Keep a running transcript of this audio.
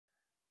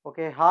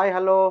Okay, hi,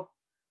 hello,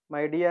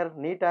 my dear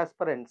NEET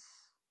aspirants.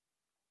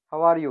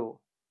 How are you?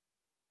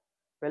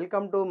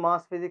 Welcome to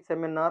Mass Physics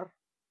Seminar.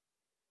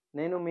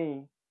 నేను మీ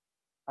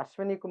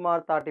Ashwini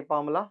Kumar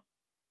Tatipamula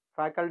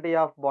faculty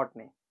of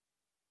botany.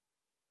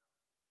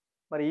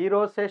 మరి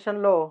ఈరోజు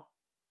సెషన్లో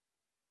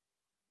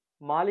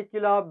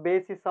molecular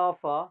basis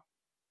of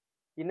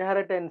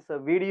inheritance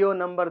video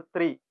number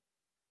 3.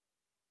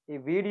 ఈ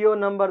video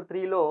number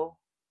 3లో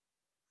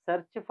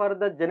search for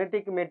the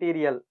genetic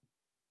material.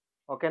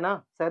 ఓకేనా,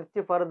 search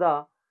for the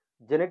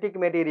genetic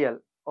material.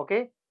 Okay,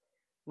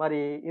 మరి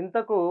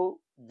ఇంతకు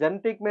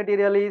genetic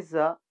material is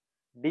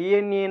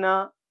డిఎన్ఏనా,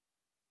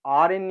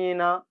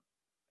 ఆర్ఎన్ఏనా,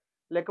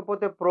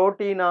 లేకపోతే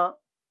ప్రోటీనా,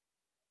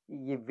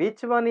 ఈ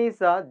which one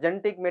is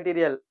genetic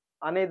material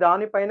అనే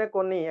దానిపైన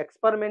కొన్ని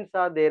ఎక్స్పెరిమెంట్స్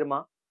ఆర్ దేర్మా.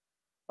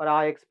 మరి ఆ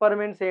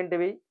ఎక్స్పెరిమెంట్స్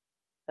ఏంటివి,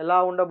 ఎలా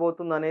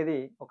ఉండబోతుంది అనేది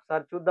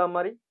ఒకసారి చూద్దాం.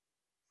 మరి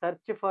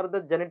search for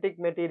the genetic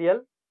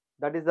material,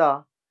 that is the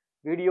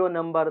video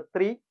number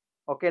 3.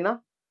 ఓకేనా,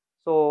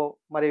 సో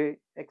మరి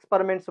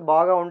ఎక్స్పెరిమెంట్స్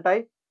బాగా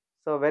ఉంటాయి.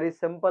 సో వెరీ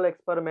సింపుల్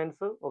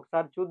ఎక్స్పెరిమెంట్స్,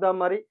 ఒకసారి చూద్దాం.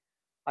 మరి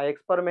ఆ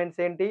ఎక్స్పెరిమెంట్స్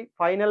ఏంటి,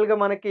 ఫైనల్గా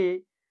మనకి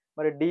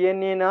మరి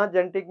డిఎన్ఏనా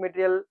జెనెటిక్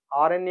మెటీరియల్,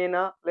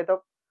 ఆర్ఎన్ఏనా, లేదా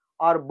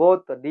are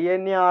both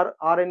DNA are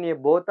RNA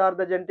both are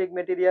the genetic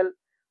material,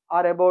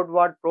 are about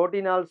what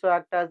protein also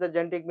act as the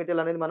genetic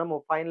material అనేది మనము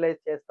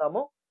ఫైనలైజ్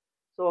చేస్తాము.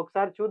 సో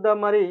ఒకసారి చూద్దాం.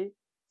 మరి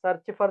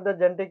search for the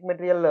genetic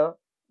material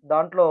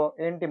దాంట్లో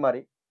ఏంటి,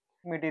 మరి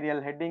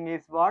material heading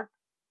is what,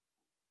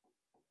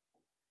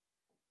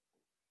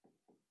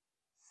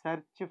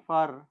 search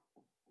for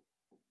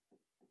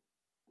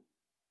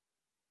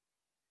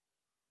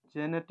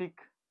genetic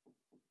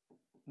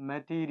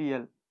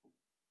material,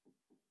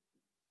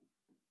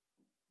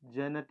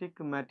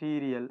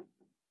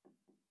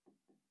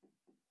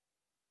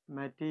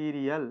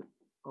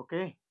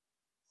 okay,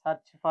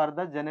 search for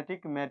the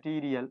genetic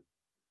material,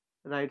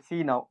 right.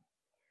 See now,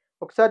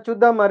 ఒకసారి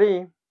చూద్దాం. మరి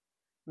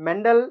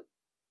Mendel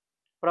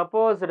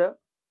proposed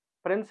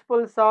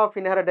principles of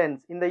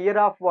inheritance in the year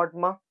of what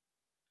మా,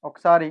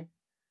 ఒకసారి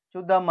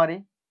చూద్దాం. మరి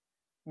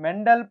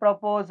Mendel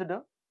proposed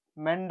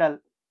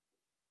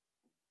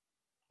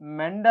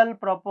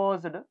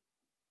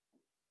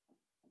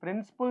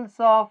principles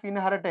of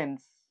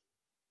inheritance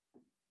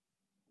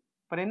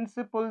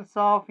principles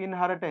of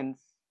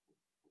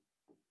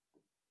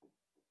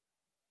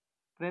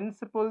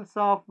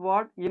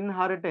what,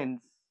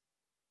 inheritance,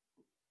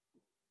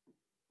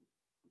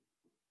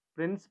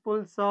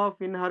 principles of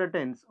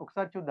inheritance.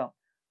 ఒకసారి చూద్దాం.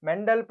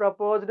 Mendel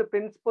proposed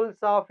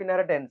principles of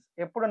inheritance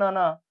ఎప్పుడు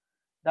నానా,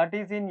 దట్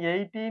ఈస్ ఇన్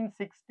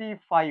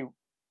 1865.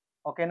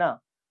 ఓకేనా,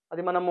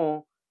 అది మనము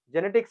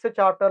జెనెటిక్స్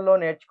చాప్టర్లో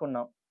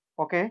నేర్చుకున్నాం.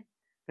 Okay,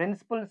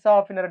 principles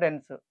of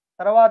inheritance.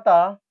 తర్వాత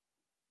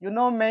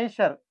you know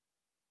మెయిషర్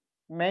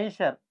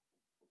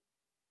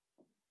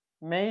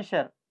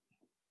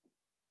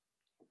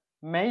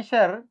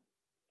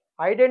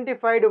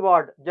identified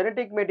what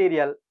genetic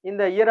material in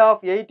the year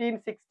of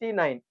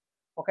 1869.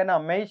 ఓకేనా,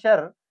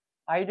 మెయిషర్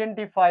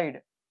identified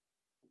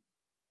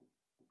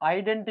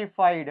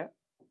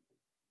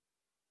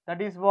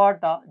that is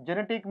what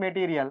genetic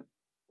material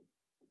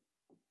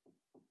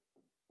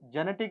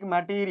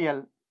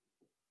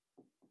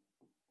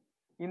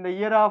in the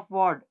year of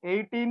what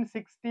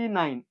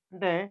 1869.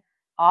 అంటే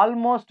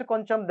ఆల్మోస్ట్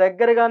కొంచెం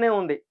దగ్గరగానే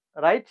ఉంది,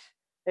 రైట్,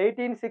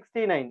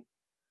 1869.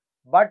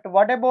 బట్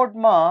వాట్ అబౌట్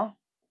మా,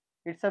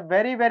 it's a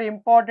very very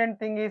important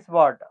thing is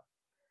what,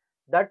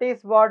 that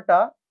is what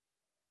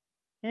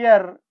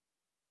here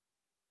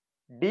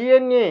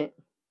DNA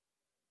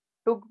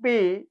took be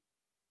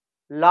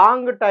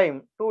long time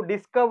to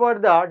discover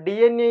the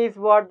DNA is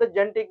what the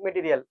genetic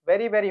material.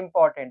 Very very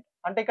important.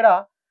 అంటే ఇక్కడ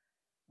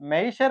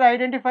మెయిషర్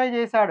identify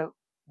చేశాడు,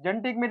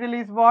 genetic material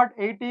is what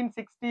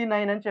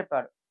 1869 అని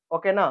చెప్పాడు.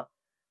 ఓకేనా,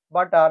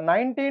 but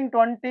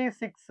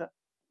 1926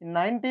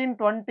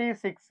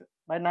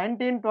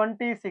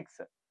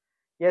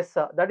 yes,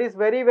 that is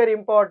very very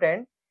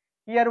important.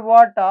 Here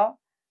what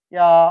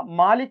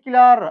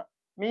molecular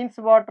means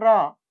what రా,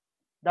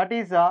 that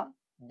is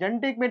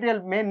genetic material,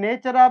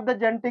 nature of the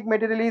genetic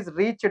material is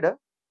reached,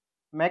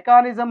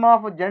 mechanism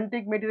of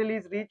genetic material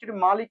is reached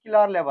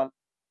molecular level,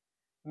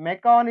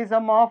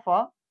 mechanism of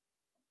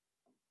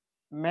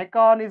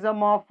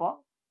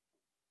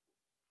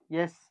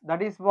yes,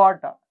 that is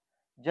what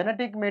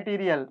genetic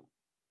material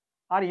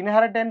or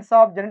inheritance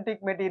of genetic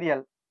material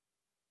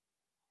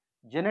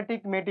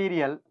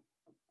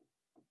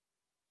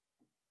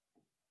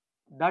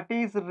that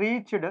is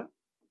reached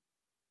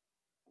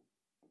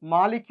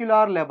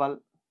molecular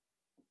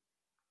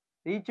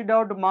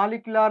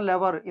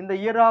level in the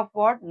year of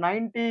what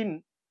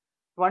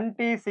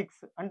 1926.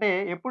 అంటే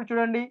ఎప్పుడు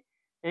చూడండి,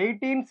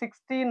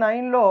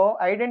 1869లో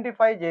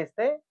identify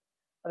చేస్తే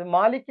అది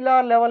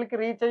molecular లెవెల్కి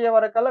reach అయ్యే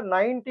వరకల్లా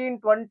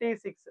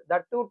 1926.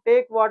 That to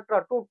take what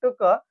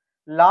took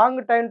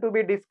long time to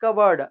be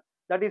discovered,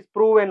 that is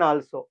proven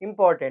also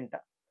important.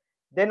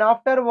 Then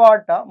after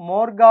what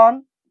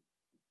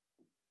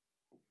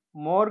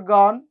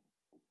Morgan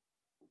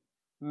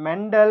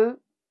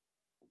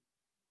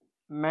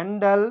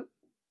Mendel,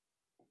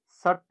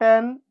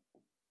 Sutton,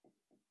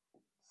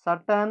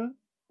 Sutton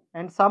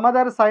and some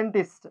other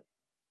scientists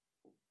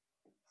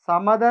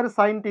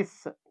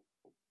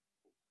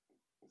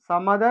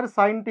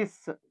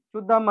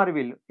చూద్దాం మరి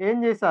వీళ్ళు ఏం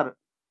చేశారు.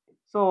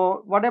 సో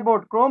వాట్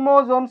అబౌట్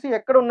క్రోమోజోమ్స్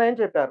ఎక్కడ ఉన్నాయని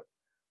చెప్పారు.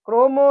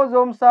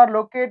 Chromosomes are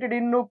located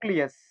in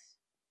nucleus.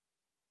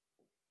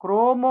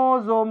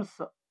 Chromosomes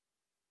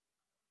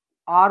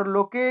are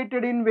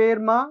located in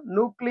where మా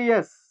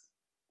nucleus.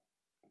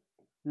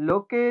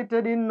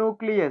 Located in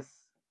nucleus.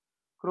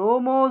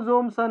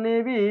 Chromosomes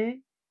అనేవి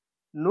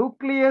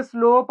న్యూక్లియస్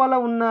లోపల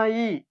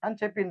ఉన్నాయి అని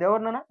చెప్పింది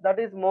ఎవరినైనా. That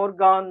is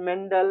Morgan,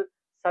 Mendel,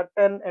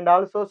 certain and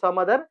also some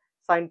other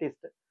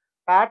scientist.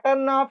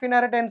 Pattern of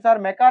inheritance are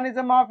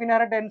mechanism of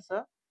inheritance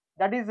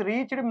that is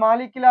reached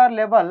molecular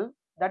level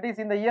that is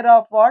in the year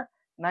of what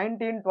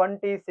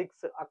 1926.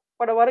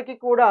 అప్పటి వరకు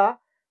కూడా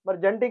మరి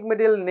జెనెటిక్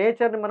మెటీరియల్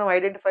నేచర్ని మనం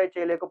identify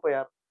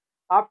చేయలేకపోయారు.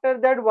 After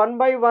that 1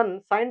 by 1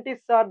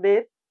 scientists are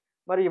there.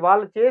 మరి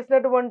వాళ్ళు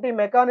చేసినటువంటి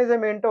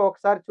మెకానిజం ఏంటో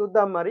ఒకసారి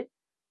చూద్దాం. మరి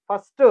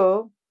ఫస్ట్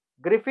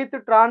గ్రిఫిత్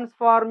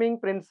ట్రాన్స్ఫార్మింగ్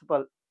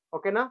ప్రిన్సిపల్.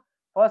 ఓకేనా.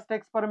 First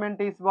experiment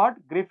is what?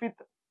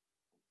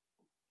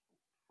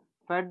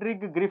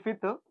 Frederick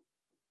Griffith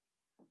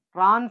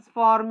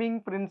transforming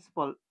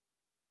principal.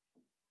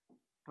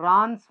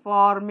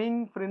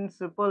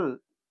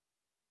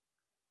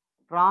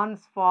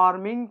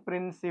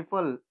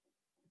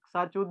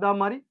 ఒకసారి చూద్దాం.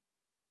 మరి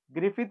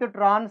గ్రిఫిత్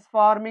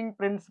ట్రాన్స్ఫార్మింగ్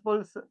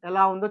ప్రిన్సిపల్స్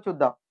ఎలా ఉందో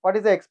చూద్దాం. What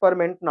is the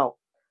experiment now?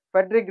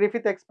 Frederick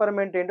Griffith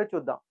experiment ఏంటో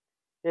చూద్దాం.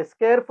 ఎస్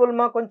కేర్ఫుల్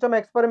మా, కొంచెం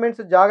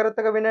ఎక్స్పెరిమెంట్స్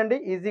జాగ్రత్తగా వినండి,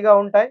 ఈజీగా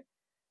ఉంటాయి.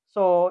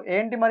 సో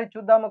ఏంటి మరి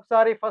చూద్దాం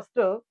ఒకసారి.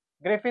 First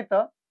Griffith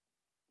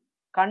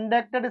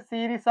conducted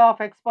series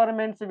of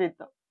experiments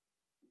with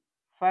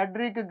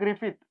Frederick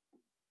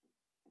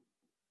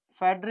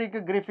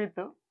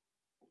Griffith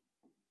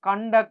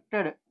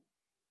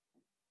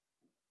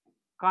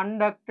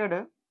conducted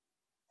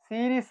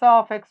series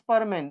of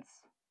experiments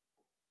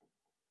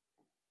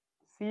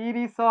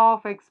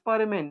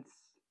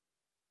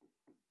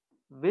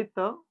with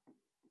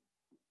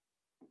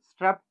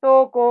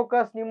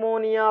Streptococcus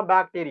pneumonia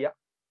bacteria.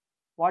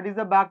 What is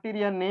the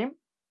bacteria name?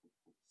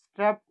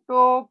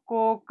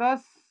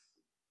 Streptococcus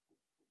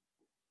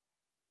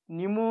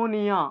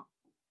pneumonia.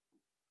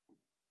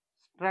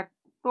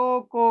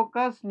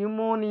 Streptococcus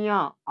pneumonia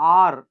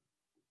or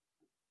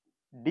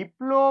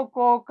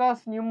Diplococcus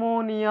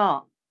pneumonia.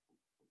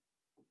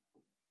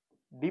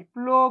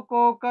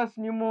 Diplococcus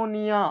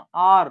pneumonia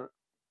or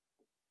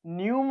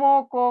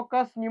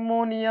Pneumococcus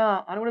pneumonia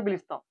అని కూడా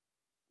పిలుస్తాం.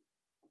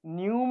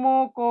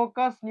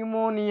 Pneumococcus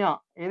pneumonia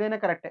ఏదైనా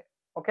కరెక్టే.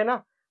 ఓకేనా.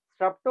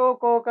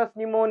 Streptococcus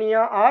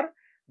pneumonia or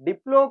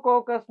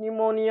Diplococcus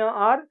pneumonia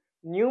or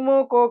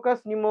Pneumococcus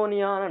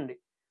pneumonia అనండి.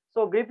 So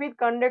Griffith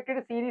conducted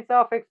series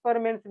of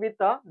experiments with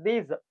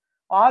these.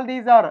 All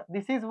these are,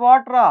 this is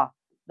what ra?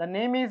 The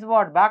name is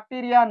what?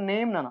 Bacteria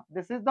name nana.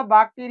 This is the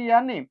bacteria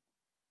name.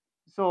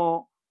 So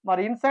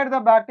మరి inside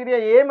the bacteria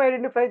ఏం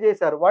identify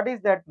చేశారు? What is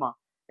that ma?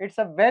 It's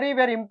a very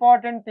very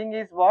important thing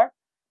is what?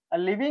 A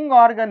living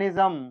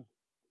organism.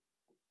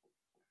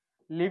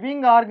 Living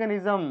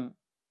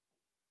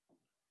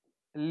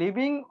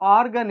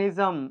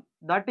organism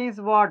that is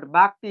what?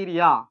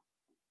 Bacteria.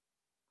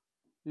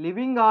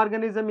 Living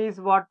organism is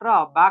what ra?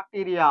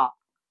 Bacteria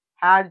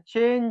had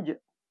changed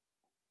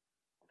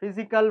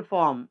physical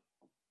form.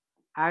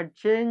 Had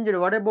changed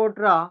what about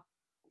ra?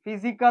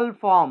 Physical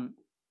form.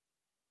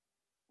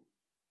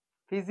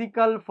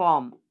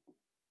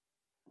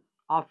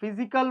 ఆ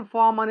physical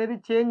form అనేది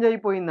change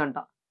అయిపోయిందంట.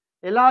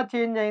 ఎలా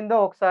change అయిందో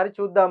ఒకసారి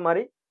చూద్దాం.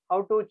 మరి how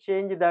to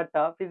change that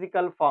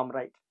physical form,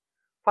 right.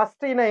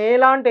 First ఈయన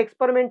ఎలాంటి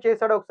ఎక్స్పెరిమెంట్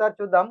చేశాడో ఒకసారి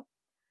చూద్దాం.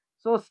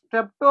 So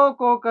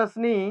streptococcus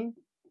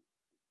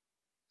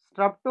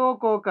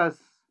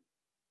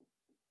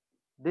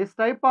this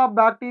type of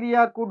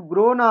bacteria could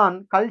grown on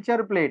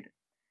culture plate.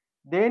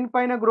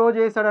 దేనిపైన గ్రో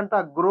చేశాడంట?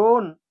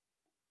 Grown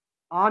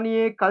on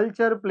a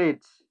culture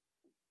plates.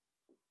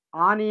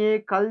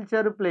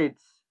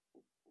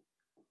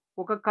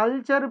 ఒక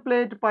కల్చర్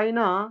ప్లేట్ పైన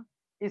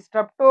ఈ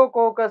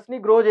స్ట్రెప్టోకోకస్ని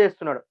గ్రో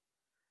చేస్తున్నాడు.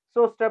 So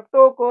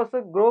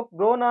streptococcus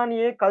grown on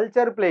a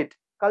culture plate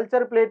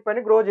పైన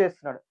గ్రో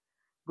చేస్తున్నాడు.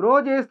 గ్రో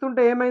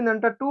చేస్తుంటే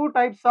ఏమైందంట? 2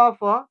 types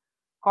of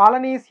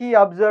colonies he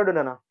observed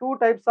అన్న. 2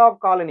 types of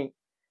colony.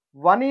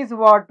 One is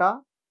what?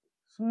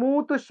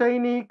 Smooth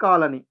shiny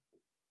colony.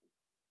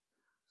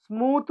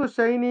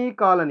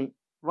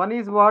 One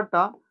is what?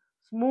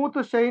 Smooth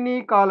shiny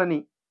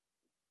colony.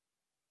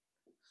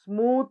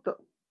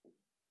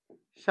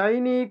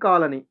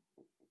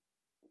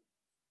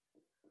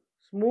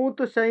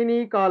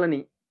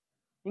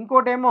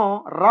 ఇంకోటేమో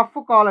rough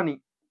colony.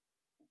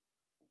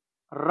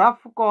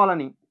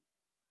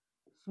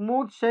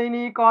 Smooth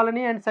shiny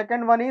colony and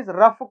second one is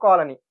rough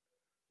colony.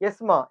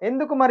 Yes మా.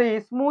 ఎందుకు మరి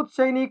smooth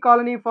shiny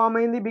colony form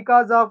అయింది?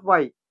 Because of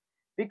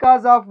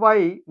why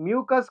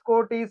mucus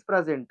coat is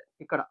present.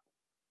 ఇక్కడ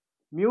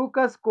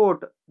mucus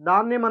coat,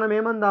 దాన్ని మనం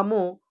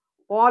ఏమందాము?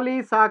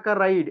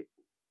 Polysaccharide.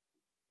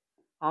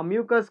 ఆ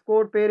mucus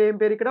coat పేరు ఏం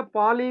పేరు? ఇక్కడ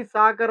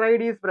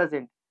పాలీసాకరైడ్ ఈజ్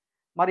ప్రజెంట్.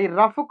 మరి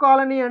రఫ్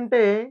కాలనీ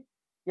అంటే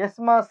ఎస్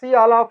మా, see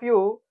all of you,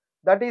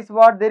 that is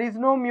what, there is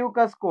no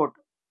mucus coat.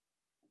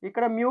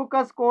 ఇక్కడ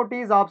mucus coat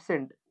is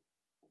absent.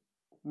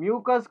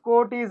 mucus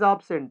coat is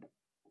absent.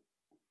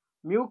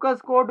 mucus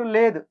coat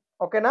లేదు,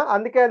 ఓకేనా,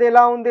 అందుకే అది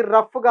ఎలా ఉంది,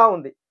 రఫ్గా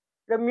ఉంది.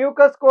 ఇక్కడ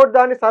mucus coat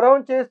దాన్ని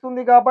సరౌండ్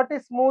చేస్తుంది కాబట్టి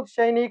smooth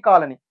shiny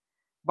colony.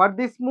 But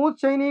the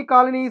smooth shiny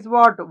colony is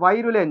what,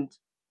 virulent.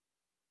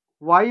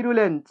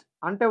 Virulent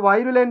అంటే,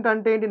 వైరులెంట్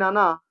అంటే ఏంటి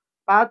నాన్న,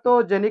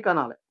 పాథోజెనిక్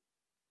అనాలి.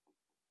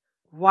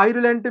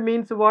 Virulent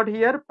means what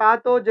here,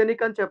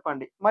 pathogenic అని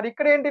చెప్పండి. మరి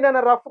ఇక్కడ ఏంటి నాన్న,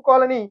 rough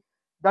colony,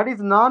 that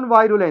is non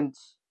virulent.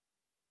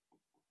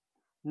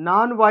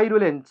 Non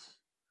virulent.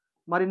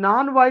 మరి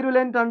నాన్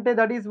వైరులెంట్ అంటే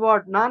that is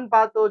what, non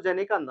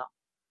pathogenic అందాం.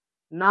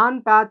 Non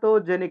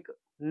pathogenic,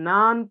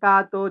 non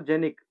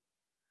pathogenic,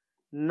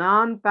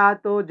 non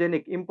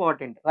pathogenic,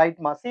 important, right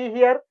మా. See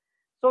here,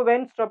 so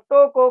when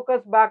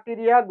streptococcus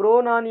bacteria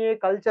grown on a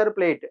culture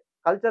plate,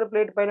 culture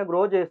plate పైన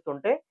grow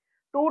చేస్తుంటే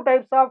 2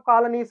 types of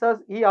colonies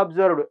he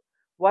observed.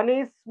 One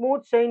is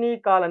smooth shiny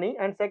colony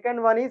and second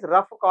one is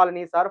rough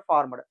colonies are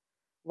formed.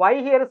 Why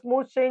here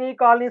smooth shiny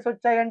colonies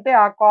వచ్చాయంటే,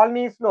 ఆ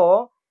colonies లో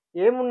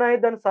ఏమున్నాయి,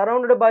 దాని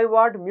surrounded by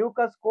what,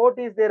 mucus coat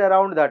is there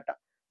around that.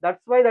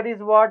 That's why that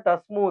is what,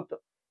 smooth.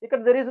 ఇక్కడ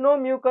there is no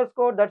mucus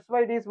coat, that's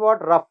why it is what,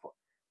 rough.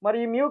 మరి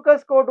ఈ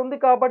mucus coat ఉంది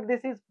కాబట్టి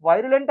this is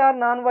virulent or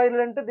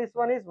non-virulent, this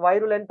one is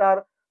virulent or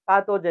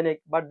pathogenic,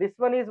 but this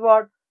one is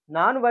what,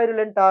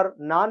 non-virulent or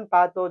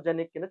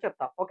non-pathogenic కింద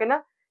చెప్తా, ఓకేనా.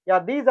 Yeah,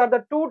 these are the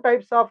 2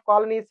 types of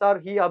colonies are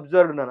he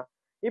observed నాన్న.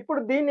 ఇప్పుడు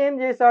దీన్ని ఏం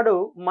చేశాడు,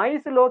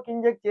 మైస్లోకి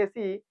ఇంజెక్ట్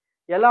చేసి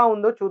ఎలా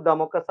ఉందో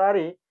చూద్దాం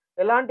ఒక్కసారి,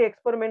 ఎలాంటి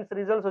ఎక్స్పెరిమెంట్స్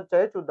రిజల్ట్స్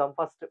వచ్చాయో చూద్దాం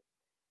ఫస్ట్.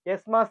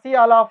 ఎస్ మా, see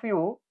all of you.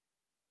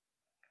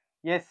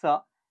 Yes,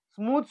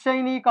 smooth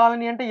shiny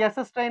colony అంటే ఎస్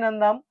స్ట్రైన్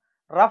అందాం.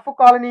 Rough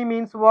colony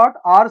means what,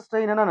 are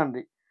strain అని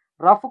అనండి.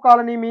 Rough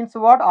colony means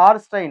what,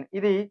 are strain.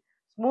 ఇది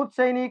స్మూత్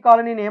షైనీ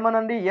కాలనీని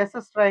ఏమనండి, yes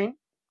strain.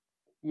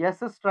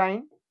 Yes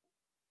strain.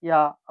 Yeah,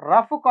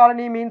 rough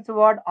colony means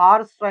what,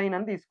 are strain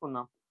అని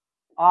తీసుకుందాం.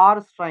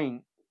 Are strain,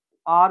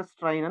 are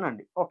strain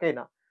అనండి,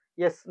 ఓకేనా.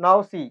 Yes, now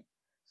see.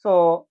 So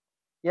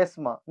yes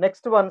మా,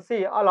 next one see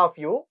all of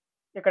you.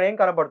 ఇక్కడ ఏం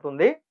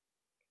కనబడుతుంది,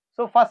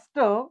 so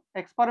first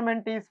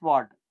experiment is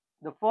what,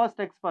 the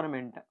first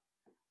experiment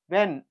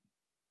when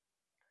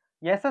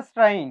yes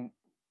strain,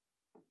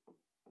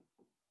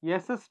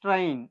 yes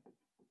strain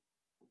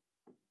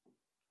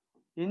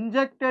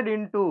injected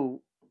into,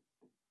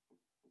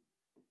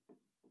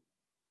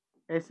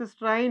 S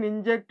strain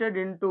injected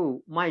into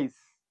mice,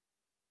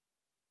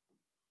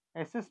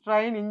 S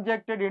strain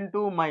injected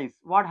into mice,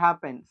 what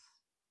happens,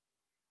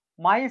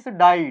 mice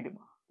died,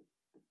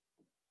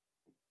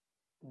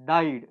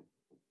 died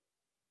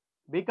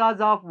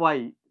because of why,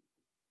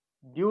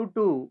 due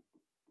to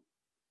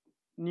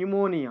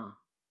pneumonia,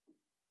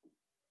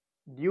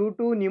 due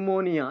to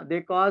pneumonia,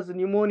 they cause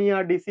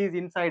pneumonia disease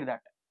inside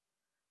that.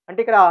 అంటే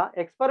ఇక్కడ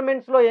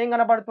ఎక్స్పెరిమెంట్స్లో ఏం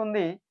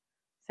కనబడుతుంది,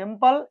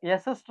 simple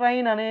yes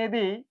strain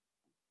అనేది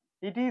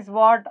it is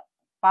what,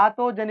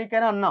 pathogenic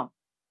అని అన్నాం.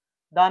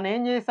 దాన్ని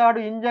ఏం చేశాడు,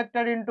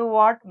 injected into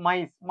what,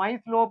 mice,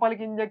 mice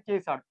లోపలికి ఇంజెక్ట్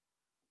చేశాడు.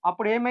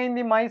 అప్పుడు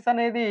ఏమైంది, మైస్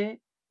అనేది,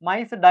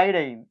 మైస్ డైడ్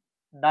అయింది,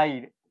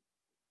 died,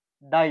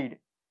 died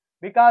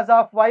because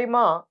of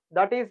వైమా,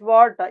 that is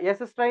what,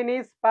 yes strain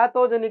is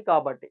pathogenic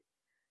కాబట్టి.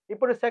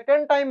 ఇప్పుడు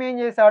సెకండ్ టైం ఏం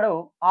చేశాడు,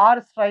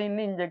 ఆర్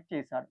స్ట్రైన్ని ఇంజెక్ట్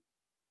చేశాడు.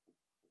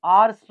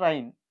 Are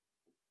strain,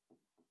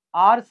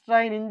 are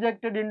strain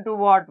injected into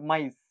what,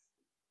 mice,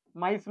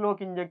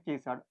 మైస్లోకి inject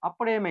చేశాడు.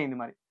 అప్పుడు ఏమైంది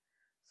మరి,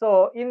 so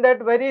in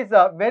that very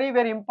very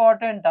very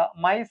important,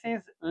 mice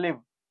is live,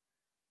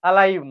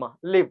 alive మా,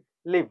 లివ్,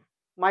 లివ్,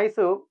 మైస్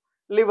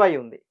లివ్ అయి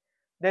ఉంది.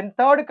 దెన్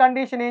థర్డ్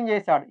కండిషన్ ఏం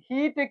చేశాడు,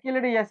 హీట్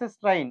కిల్డ్ ఎస్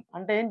స్ట్రైన్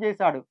అంటే ఏం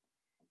చేశాడు,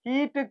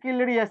 heat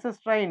killed yes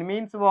strain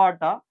means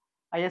what,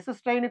 ఆ ఎస్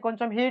స్ట్రైన్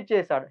కొంచెం హీట్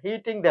చేశాడు,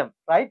 heating them,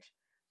 right.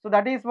 So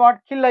that is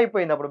what, kill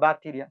అయిపోయింది అప్పుడు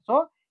bacteria. So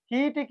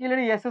heat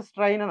killed yes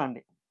strain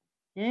అనండి,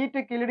 హీట్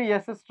కిల్డ్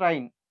ఎస్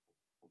స్ట్రైన్.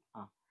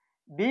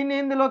 దీన్ని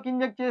ఎందులోకి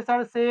ఇంజెక్ట్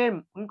చేశాడు, సేమ్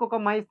ఇంకొక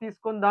మైస్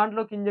తీసుకొని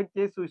దాంట్లోకి ఇంజెక్ట్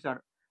చేసి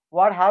చూశాడు.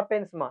 వాట్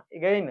హ్యాపెన్స్ మా,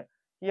 again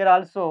here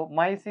also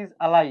mice is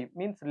alive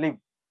means live,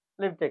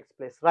 live takes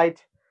place,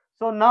 right.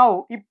 So now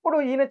ఇప్పుడు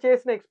ఈయన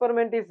చేసిన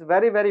experiment is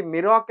very very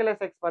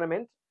miraculous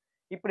experiment.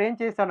 ఇప్పుడు ఏం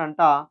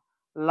చేశాడంట,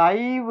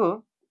 live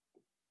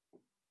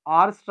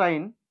are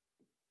strain,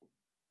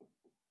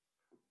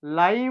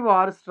 live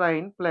are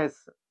strain plus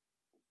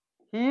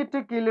heat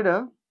killed,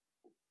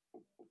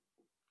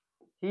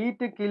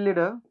 heat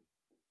killed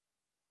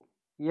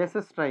yes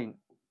strain,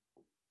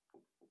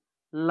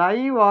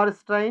 live are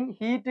strain,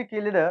 heat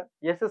killed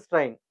yes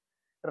strain,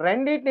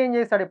 రెండింటిని ఏం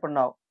చేశాడు ఇప్పుడు,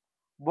 now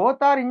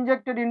both are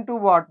injected into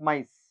what,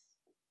 mice,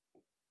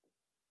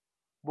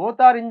 both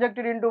are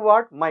injected into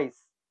what, mice,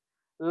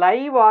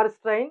 live R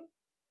strain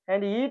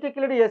and heat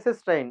killed S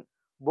strain,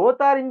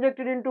 both are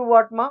injected into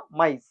what ma,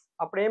 mice.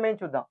 అప్పుడు ఏమేం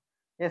చూద్దాం,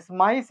 yes,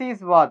 mice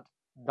is what,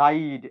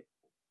 died,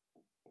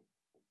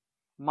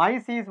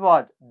 mice is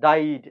what,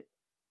 died,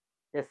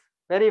 yes,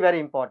 very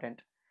very important.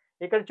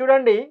 ఇక్కడ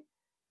చూడండి,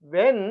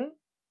 when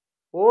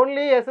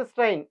only S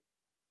strain,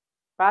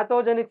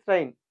 pathogenic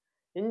strain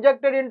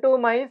injected into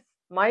mice,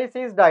 mice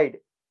is died.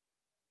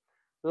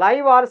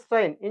 live R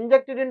strain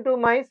injected into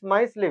mice,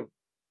 mice live.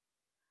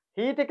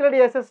 Heat killed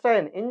S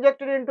strain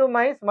injected into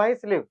mice,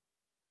 mice live.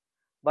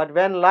 But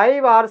when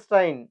live R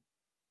strain,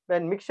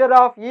 when mixture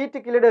of heat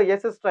killed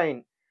S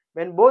strain,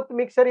 when both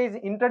mixture is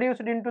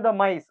introduced into the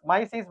mice,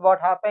 mice is what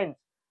happens?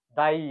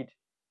 Died.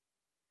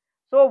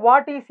 So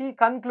what is he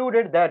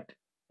concluded that?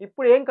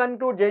 ఇప్పుడు ఏం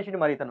conclude చేసిండు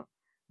మరి ఇతను?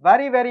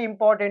 Very very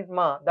important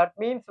మా. That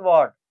means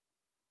what?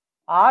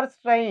 R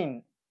strain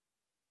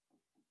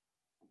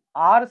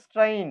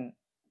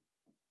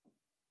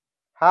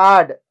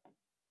had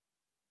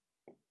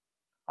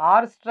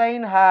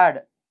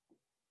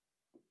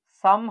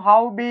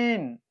somehow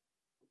been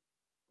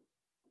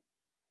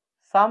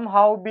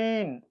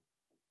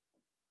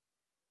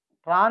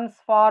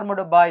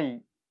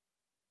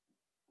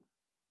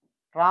transformed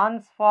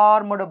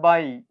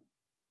by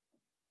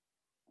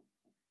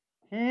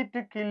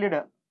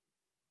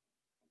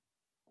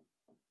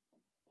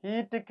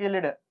heat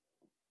killed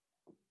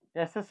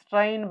S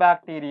strain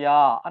bacteria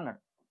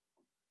అన్నాడు.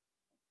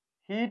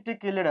 Heat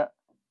killed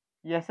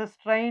S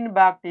strain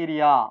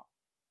bacteria.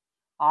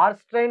 R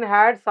strain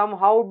had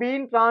somehow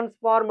been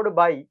transformed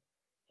by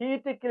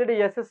heat killed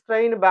S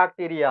strain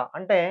bacteria.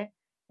 అంటే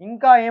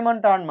ఇంకా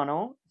ఏమంటాం మనం?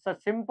 So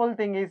simple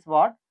thing is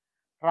what?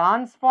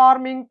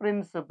 Transforming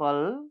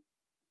principal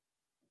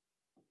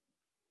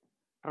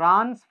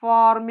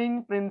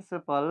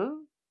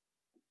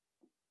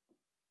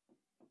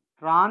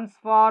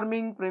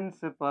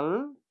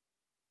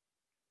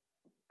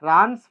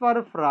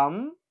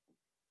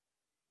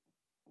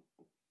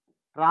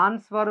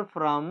transfer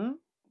from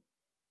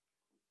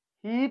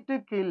heat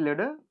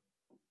killed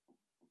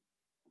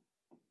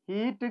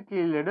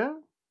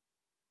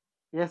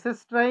S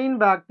strain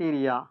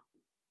bacteria.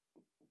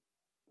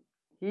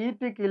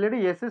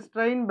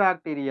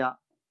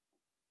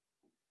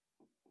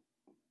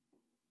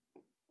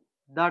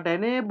 That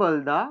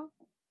enables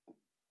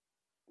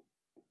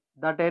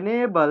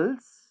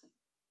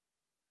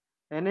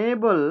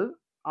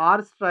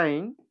R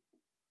strain,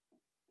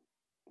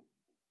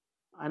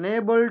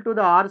 enable to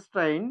the R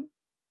strain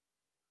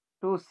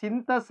to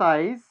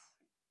synthesize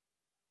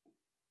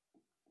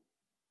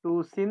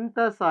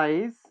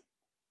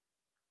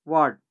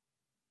what?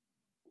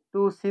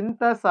 To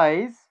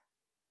synthesize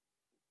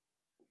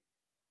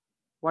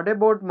what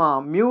about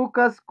ma?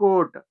 Mucus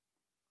coat.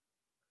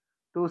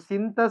 To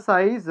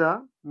synthesize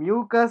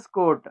mucus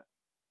coat.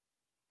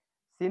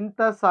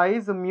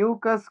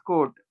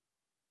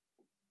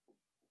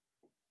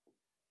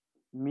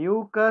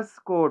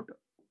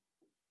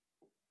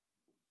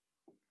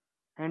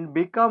 And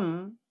become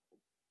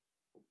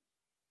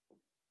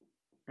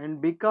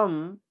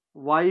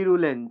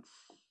virulent.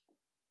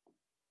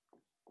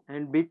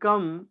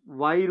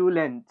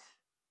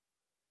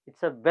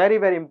 It's a very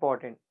very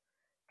important.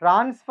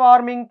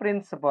 Transforming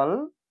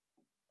principle,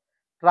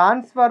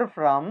 transfer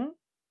from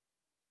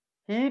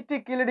heat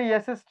killed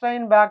S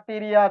strain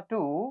bacteria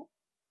to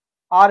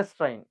R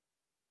strain.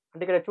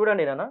 అంటే ఇక్కడ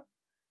చూడండి నాన్న,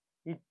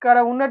 ఇక్కడ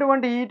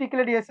ఉన్నటువంటి heat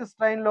killed yes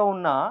strain లో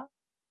ఉన్న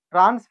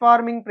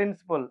transforming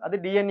principal అది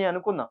DNA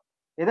అనుకుందాం,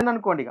 ఏదైనా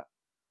అనుకోండి. ఇక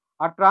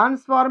ఆ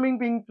transforming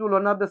principal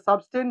one of the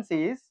substance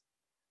is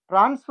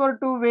transfer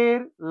to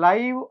wear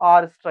live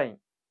are strain.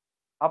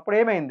 అప్పుడు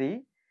ఏమైంది?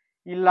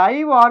 ఈ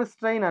లైవ్ ఆర్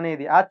స్ట్రైన్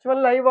అనేది,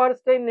 actual live are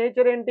strain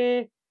nature ఏంటి?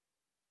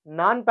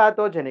 Non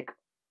pathogenic.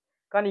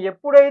 కానీ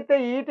ఎప్పుడైతే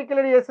heat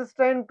killed yes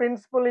strain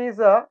principle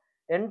is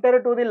enter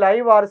to the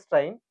live are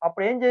strain,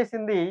 అప్పుడు ఏం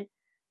చేసింది?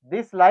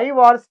 This live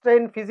are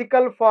strain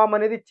physical form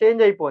అనేది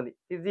చేంజ్ అయిపోయింది,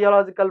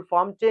 ఫిజియాలజికల్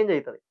ఫామ్ చేంజ్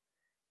అవుతుంది.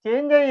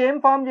 చేంజ్ అయ్యి ఏం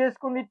ఫామ్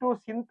చేసుకుంది? To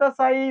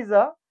synthesise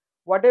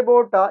what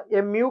about a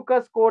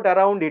mucus coat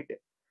around it.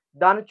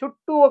 దాని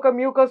చుట్టూ ఒక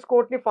మ్యూకస్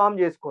కోట్ని ఫామ్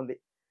చేసుకుంది.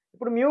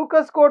 ఇప్పుడు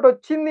మ్యూకస్ కోట్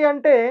వచ్చింది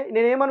అంటే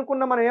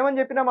నేనేమనుకున్నా, మనం ఏమని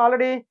చెప్పినాం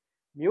ఆల్రెడీ?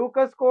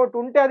 మ్యూకస్ కోట్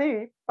ఉంటే అది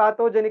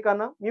ప్యాథోజెనిక్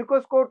అన్న,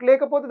 మ్యూకస్ కోట్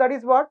లేకపోతే that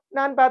is what?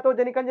 Non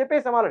pathogenic అని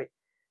చెప్పేసాం ఆల్రెడీ.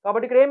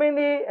 కాబట్టి ఇక్కడ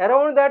ఏమైంది?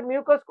 Around that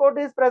mucus coat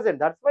is present,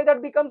 that's why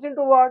that becomes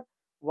into what?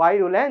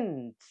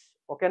 Virulence.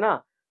 Okay na?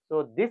 So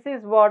this is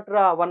what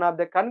one of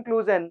the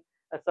conclusion.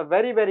 That's a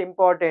very very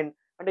important.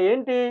 And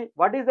enti,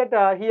 what is that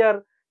here?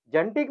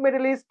 Genetic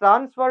material is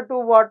transferred to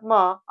what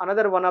ma?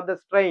 Another one of the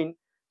strain.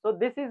 So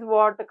this is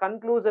what the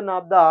conclusion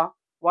of the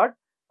what?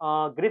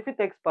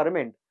 Griffith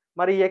experiment.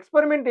 Mari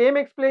experiment em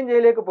explain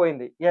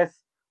cheyalekapoyindi. Yes.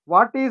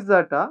 What is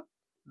that?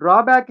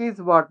 Drawback is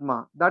what ma?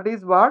 That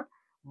is what?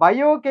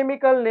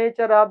 Biochemical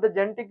nature of the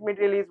genetic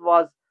material is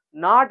was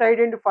not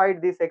identified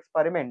this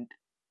experiment.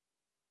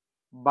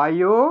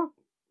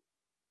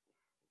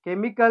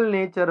 Biochemical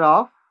nature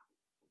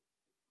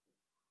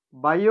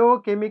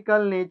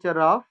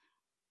of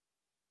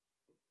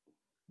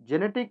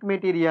genetic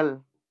material.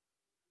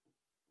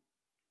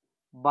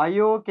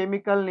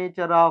 Biochemical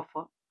nature of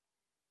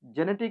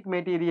genetic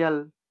material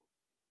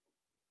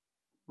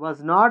was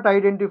not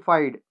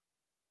identified.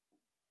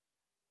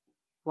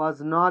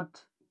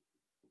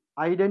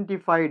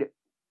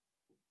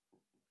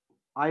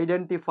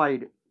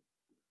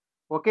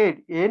 Okay,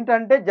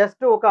 ఏంటంటే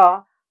just ఒక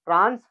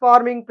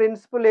transforming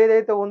principal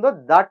ఏదైతే ఉందో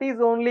that is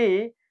only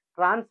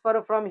transfer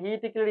from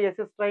heat killed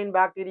yes strain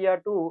bacteria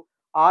to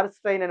are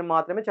strain అని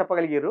మాత్రమే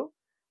చెప్పగలిగారు.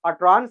 ఆ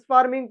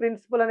transforming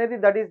principal అనేది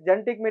that is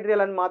genetic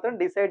material అని మాత్రం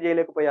డిసైడ్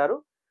చేయలేకపోయారు.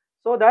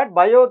 So that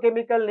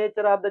biochemical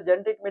nature of the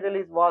genetic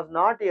material was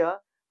not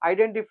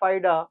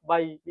identified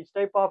by which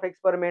type of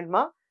experiment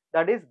మా,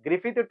 that is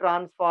Griffith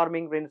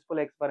transforming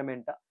principal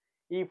experiment.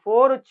 ఈ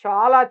 4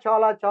 చాలా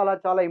చాలా చాలా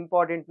చాలా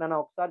ఇంపార్టెంట్ నాన్న.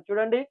 ఒకసారి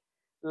చూడండి.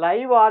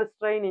 Live are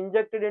strain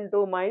injected into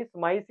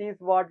mice is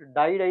what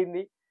died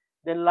అయింది.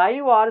 Then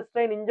live are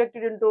strain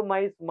injected into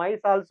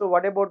mice also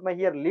what about my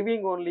here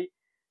living only.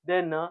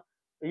 Then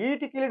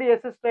heat killed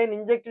S strain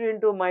injected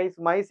into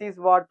mice is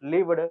what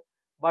lived,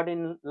 but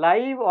in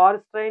live or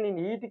strain in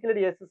heat killed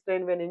S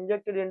strain when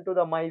injected into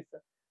the mice,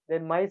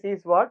 then mice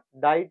is what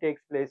die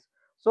takes place.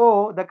 So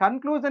the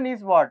conclusion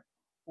is what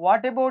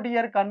about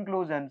here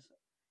conclusions?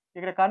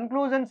 ఇక్కడ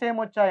conclusions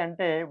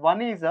ఏమొచ్చాయంటే,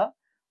 one is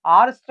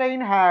are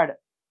strain had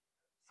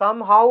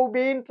somehow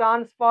been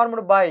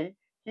transformed by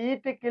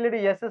heat killed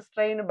S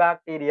strain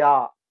bacteria.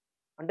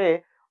 అంటే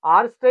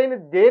are strain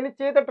దేని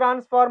చేత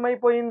transform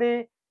అయిపోయింది?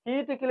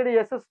 Heat killed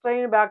yes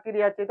strain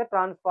bacteria చేత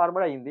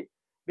transformed అయింది.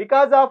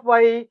 Because of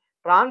why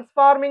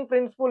transforming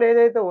principal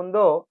ఏదైతే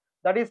ఉందో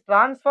that is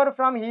transfer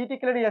from heat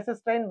killed yes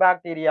strain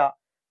bacteria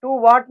to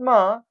what మా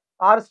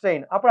are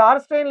strain. అప్పుడు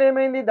ఆర్ స్ట్రెయిన్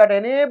ఏమైంది? That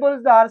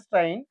enables the are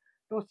strain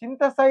to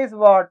synthesise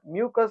what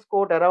mucus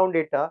coat around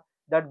it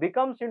that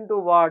becomes into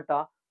what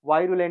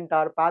virulent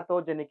or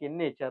pathogenic in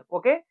nature.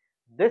 Okay,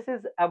 this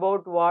is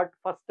about what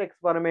first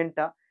experiment,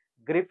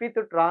 Griffith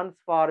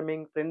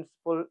transforming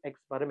principal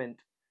experiment.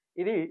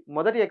 ఇది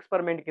మొదటి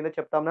experiment కింద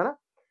చెప్తాం నాన్న.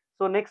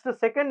 So next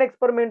second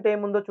experiment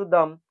ఏముందో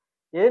చూద్దాం.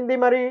 ఏంది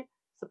మరి?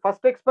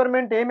 First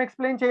experiment ఏం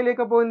ఎక్స్ప్లెయిన్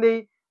చేయలేకపోయింది?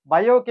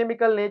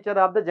 Biochemical nature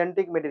of the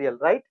genetic material,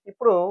 right?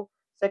 ఇప్పుడు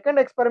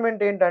సెకండ్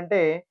ఎక్స్పెరిమెంట్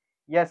ఏంటంటే,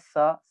 S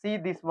C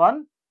this one,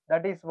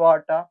 that is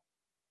what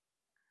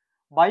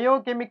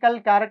biochemical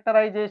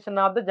characterization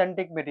of the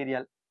genetic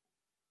material.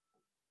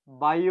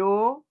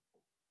 Biochemical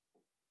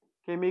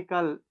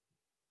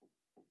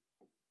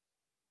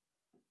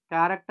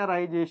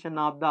characterization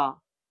of the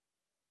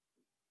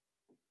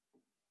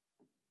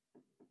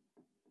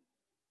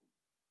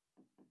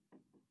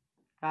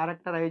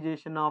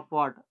characterization of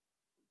what?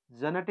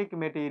 Genetic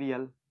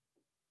material.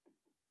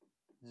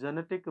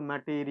 Genetic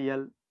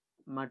material.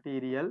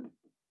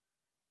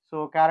 So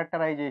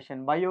characterization,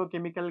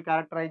 biochemical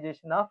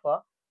characterization of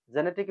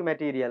genetic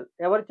material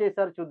ఎవరు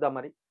చేశారు చూద్దాం.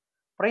 మరి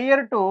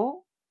prior to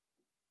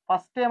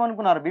first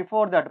ఏమనుకున్నారు?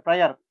 Before that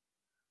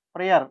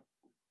prior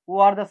who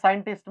are the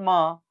scientist మా?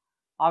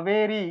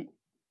 అవేరీ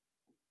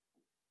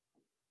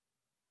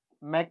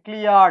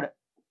MacLeod,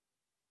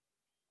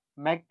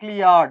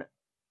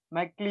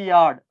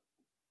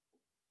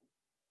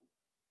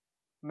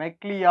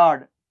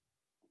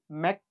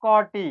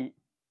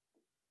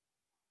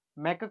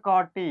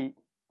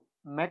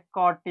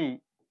 మెక్కాటీ,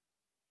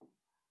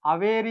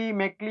 అవేరీ,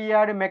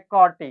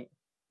 మెక్కాటీ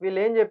వీళ్ళు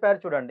ఏం చెప్పారు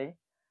చూడండి.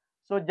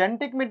 So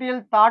genetic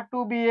material thought to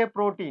be A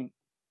protein.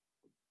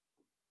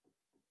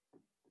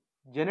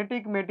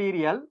 Genetic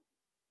material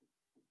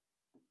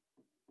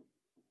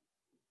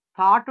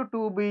thought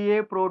to be A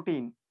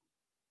protein.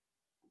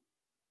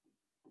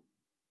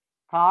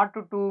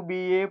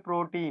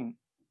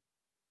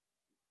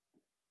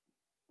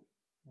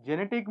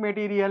 Genetic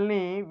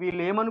మెటీరియల్ని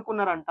వీళ్ళు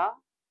ఏమనుకున్నారంట?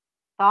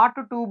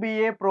 Thought to be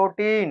A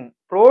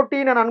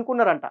protein అని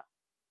అనుకున్నారంట.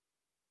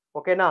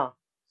 ఓకేనా?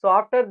 సో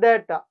ఆఫ్టర్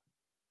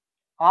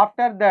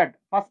దట్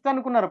ఫస్ట్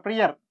అనుకున్నారు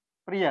prior.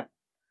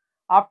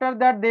 After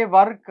that they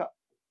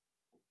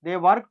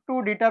work to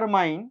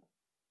determine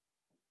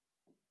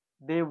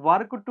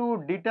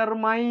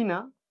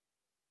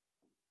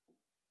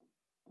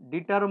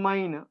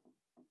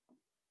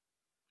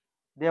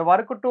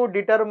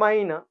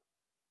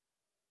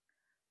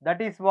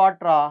that is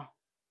what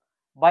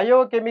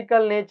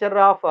biochemical nature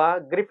of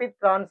Griffith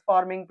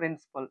transforming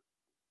principle.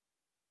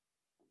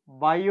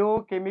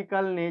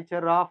 Biochemical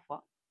nature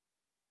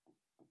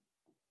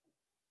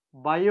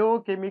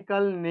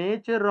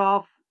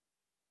of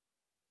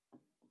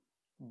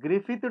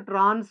Griffith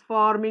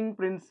transforming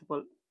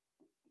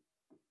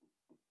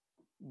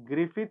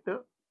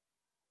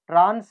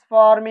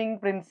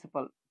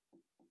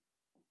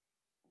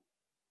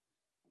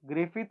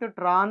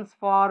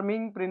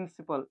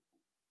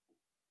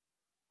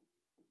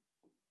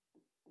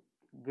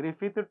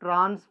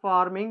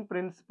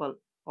principle.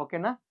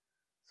 ఓకేనా?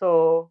 So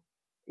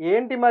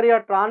ఏంటి మరి ఆ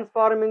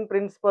transforming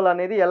principal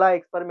అనేది ఎలా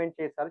experiment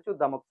చేశారో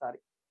చూద్దాం ఒకసారి.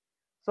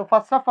 So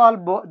first of all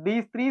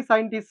these 3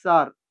 scientists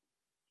are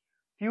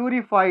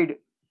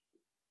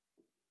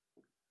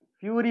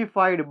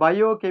purified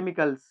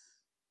biochemicals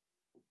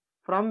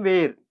from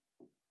where?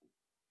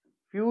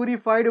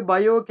 Purified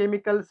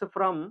biochemicals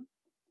from,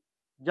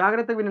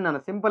 జాగ్రత్తగా విన్నాను,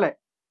 సింపులే,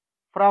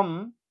 from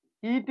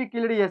heat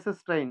killed S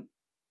strain.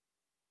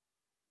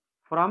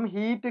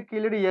 Heat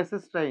killed S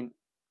strain.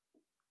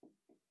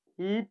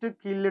 Heat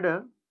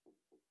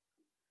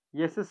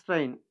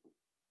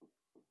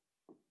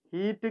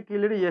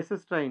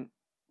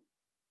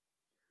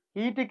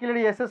killed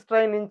S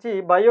strain నుంచి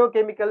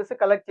బయోకెమికల్స్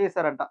కలెక్ట్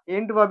చేశారంట.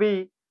 ఏంటి అవి?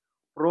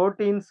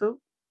 Proteins,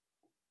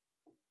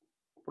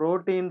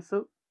 proteins,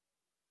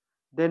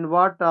 then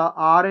what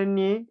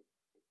RNA,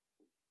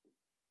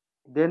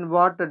 then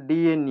what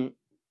DNA,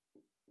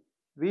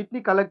 వీటిని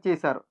collect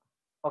చేశారు.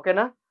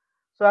 ఓకేనా?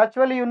 So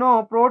actually you know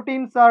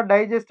proteins are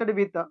digested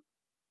with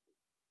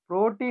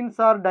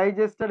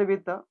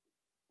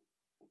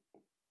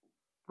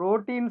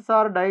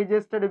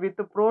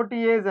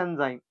protease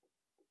enzyme.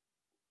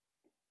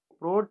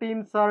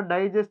 Proteins are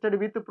digested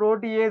with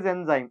protease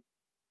enzyme.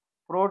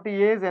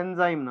 Protease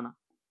enzyme నన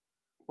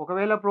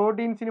ఒకవేళ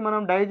ప్రోటీన్స్ని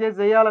మనం digest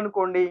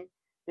చేయాలనుకోండి,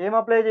 ఏం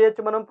అప్లై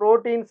చేయొచ్చు మనం?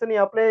 ప్రోటీన్స్ని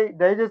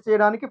డైజెస్ట్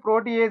చేయడానికి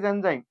ప్రోటీయేజ్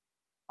ఎంజైమ్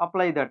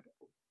అప్లై దట్.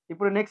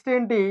 ఇప్పుడు నెక్స్ట్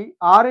ఏంటి?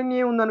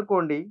 ఆర్ఎన్ఏ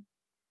ఉందనుకోండి,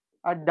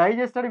 అది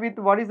digested with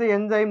what is the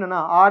enzyme నన?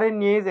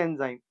 RNase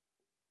enzyme.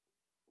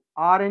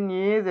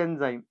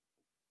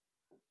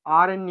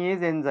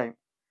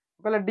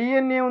 ఒకవేళ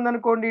డిఎన్ఏ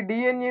ఉందనుకోండి,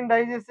 డిఎన్ఏని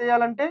డైజెస్ట్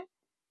చేయాలంటే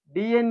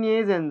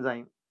డిఎన్ఏజ్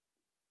enzyme,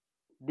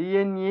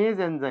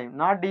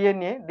 not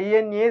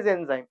డిఎన్ఏజ్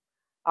enzyme.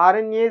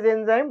 RNase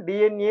enzyme,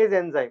 డిఎన్ఏజ్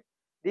enzyme,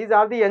 these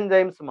are the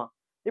enzymes మా.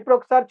 ఇప్పుడు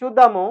ఒకసారి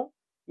చూద్దాము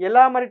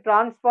ఎలా మరి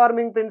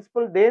ట్రాన్స్ఫార్మింగ్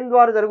ప్రిన్సిపల్ దేని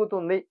ద్వారా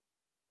జరుగుతుంది.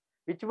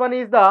 Which one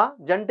is the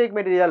genetic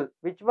material,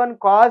 which one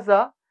cause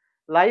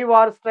live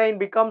are strain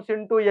becomes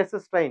into yes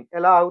strain,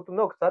 ఎలా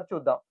అవుతుందో ఒకసారి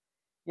చూద్దాం.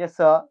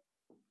 ఎస్,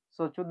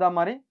 సో చూద్దాం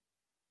మరి.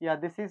 Yeah,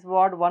 this is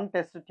what one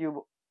test tube,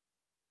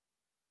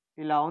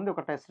 ఇలా ఉంది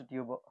ఒక test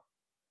tube.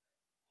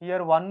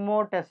 Here one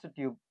more test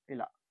tube.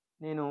 ఇలా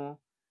నేను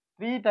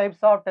 3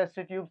 types ఆఫ్ టెస్ట్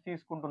ట్యూబ్స్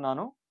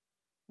తీసుకుంటున్నాను.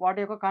 వాటి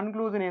యొక్క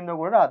కన్క్లూజన్ ఏందో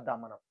కూడా రాద్దాం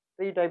మనం.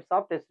 3 types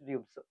ఆఫ్ టెస్ట్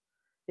ట్యూబ్స్.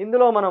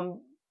 ఇందులో మనం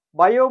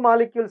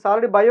biomolecules,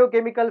 already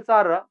biochemicals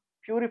are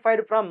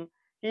purified from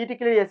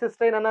హీటికలీ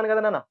ఎసిస్టైన్ అన్నాను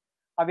కదా నాన్న.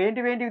 అవి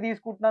ఏంటివి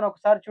తీసుకుంటున్నాను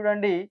ఒకసారి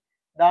చూడండి.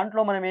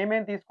 దాంట్లో మనం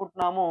ఏమేమి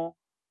తీసుకుంటున్నాము?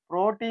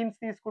 ప్రోటీన్స్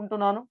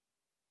తీసుకుంటున్నాను.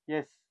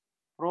 ఎస్,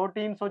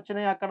 ప్రోటీన్స్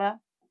వచ్చినాయి అక్కడ,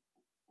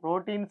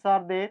 proteins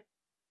are there.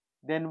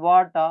 Then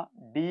what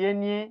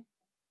DNA,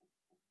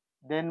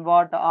 then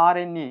what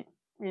RNA,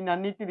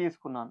 వీటన్నిటిని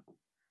తీసుకున్నాను.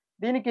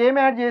 దీనికి ఏం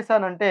యాడ్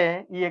చేశానంటే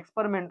ఈ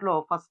ఎక్స్పెరిమెంట్లో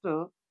first,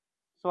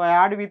 so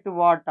add with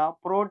what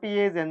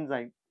protease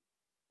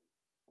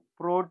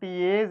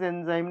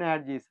ఎంజైమ్ని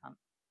add చేశాను.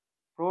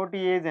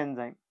 Protease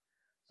enzyme.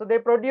 So they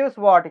produce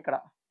what, ఇక్కడ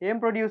ఏం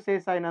ప్రొడ్యూస్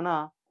చేశాయినా?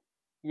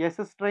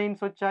 ఎస్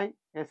స్ట్రెయిన్స్ వచ్చాయి,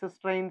 ఎస్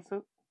స్ట్రెయిన్స్.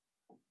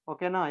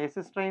 ఓకేనా? ఎస్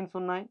స్ట్రెయిన్స్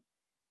ఉన్నాయి.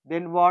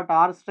 దెన్ వాట్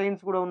ఆర్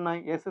స్ట్రెయిన్స్ కూడా ఉన్నాయి.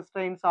 Yes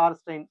strains, are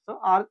strains. So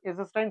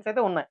yes strains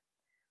అయితే ఉన్నాయి.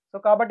 సో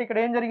కాబట్టి ఇక్కడ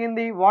ఏం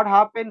జరిగింది? What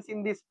happens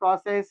in this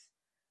process,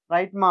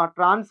 right మా?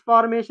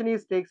 Transformation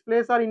is takes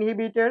place are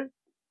inhibited?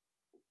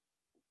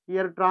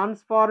 Here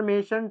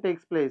transformation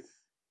takes place.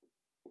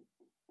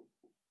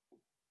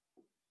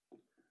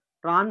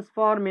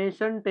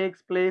 Transformation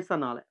takes place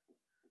అనాలి.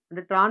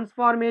 అంటే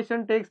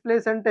ట్రాన్స్ఫార్మేషన్ టేక్స్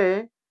ప్లేస్ అంటే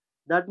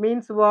that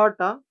means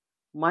what?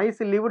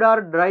 Mice lived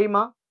are dry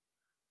మా?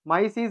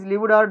 Mice is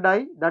lived or die,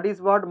 that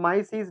is what?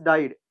 Mice is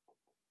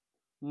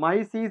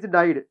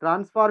died.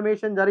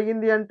 Transformation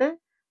జరిగింది అంటే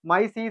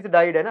mice is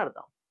died అని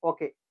అర్థం.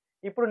 Okay,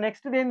 ఇప్పుడు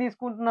next ఏం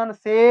తీసుకుంటున్నాను?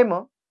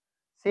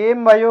 సేమ్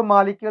బయో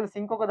మాలిక్యూల్స్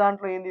ఇంకొక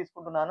దాంట్లో ఏం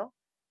తీసుకుంటున్నాను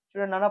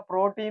చూడండి అన్న.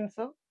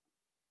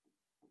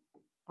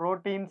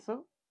 Proteins,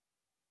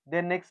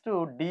 then next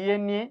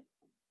DNA,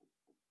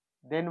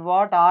 then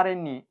what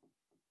RNA.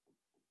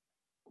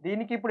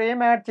 దీనికి ఇప్పుడు ఏం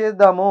యాడ్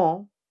చేద్దాము?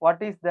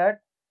 What is that?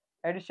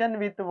 Edition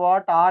with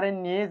what?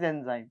 RNase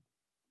enzyme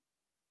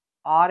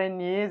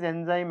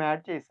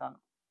add చేశాను.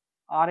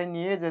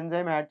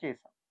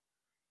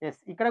 ఎస్,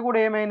 ఇక్కడ కూడా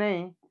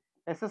ఏమైనాయి?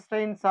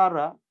 Resistance are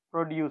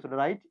produced,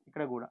 right?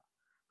 ఇక్కడ కూడా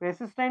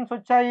రెసిస్టెన్స్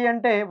వచ్చాయి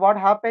అంటే వాట్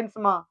హ్యాపెన్స్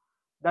మా?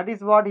 That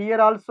is what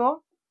here also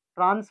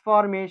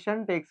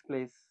transformation takes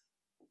place.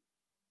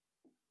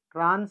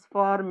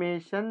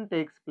 Transformation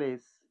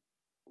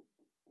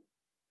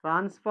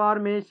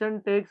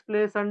takes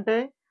place అంటే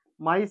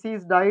mice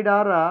is died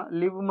or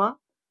live మా?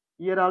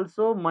 Here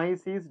also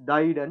mice is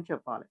died అని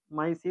చెప్పాలి.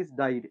 Mice is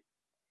died.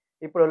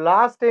 ఇప్పుడు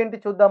లాస్ట్ ఏంటి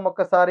చూద్దాం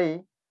ఒక్కసారి.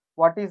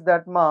 వాట్ ఈస్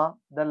దట్ మా?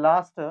 The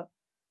last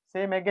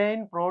same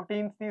again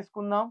proteins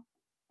తీసుకుందాం.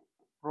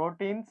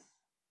 Proteins,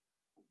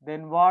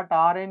 then what?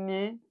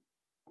 RNA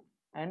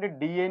and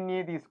DNA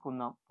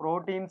తీసుకుందాం.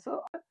 ప్రోటీన్స్,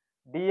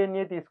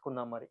 డిఎన్ఏ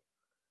తీసుకుందాం మరి.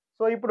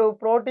 సో ఇప్పుడు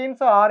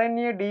ప్రోటీన్స్,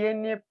 ఆర్ఎన్ఏ,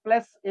 డిఎన్ఏ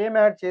ప్లస్ ఏం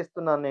యాడ్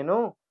చేస్తున్నాను నేను?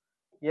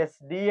 ఎస్,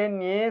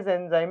 డిఎన్ఏజ్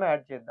ఎంజైమ్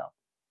యాడ్ చేద్దాం.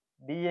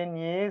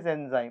 డిఎన్ఏజ్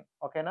ఎంజైమ్.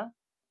 ఓకేనా?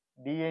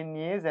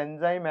 డిఎన్ఏజ్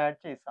ఎంజైమ్ యాడ్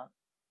చేశాను.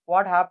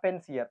 What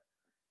happens here?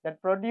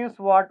 that produce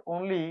what?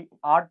 Only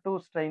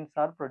R2 strains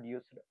are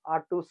produced.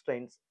 R2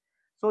 strains.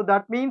 So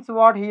that means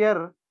what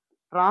here?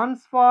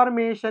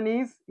 Transformation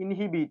is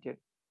inhibited.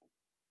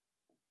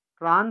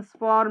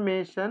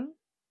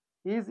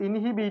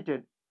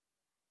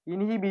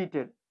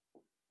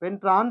 When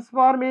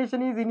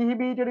transformation is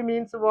inhibited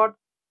means what?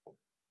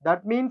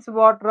 That means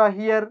what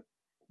here?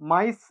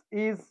 Mice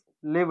is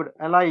lived,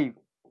 alive.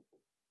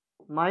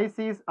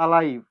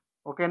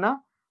 Okay na?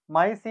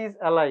 Mice is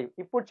alive.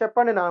 ఇప్పుడు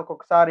చెప్పండి నాకు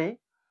ఒకసారి.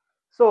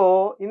 So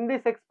in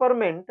this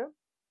experiment,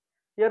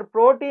 here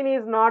protein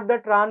is not the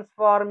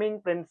transforming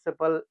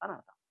principle అని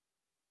అర్థం.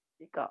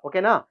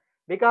 ఓకేనా?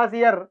 Because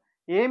here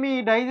ఏమి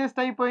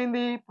digest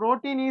అయిపోయింది,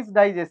 protein is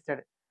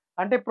digested.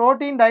 అంటే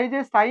ప్రోటీన్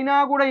డైజెస్ట్ అయినా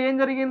కూడా ఏం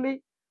జరిగింది,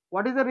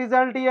 what is the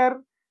result here,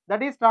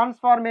 that is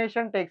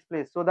transformation takes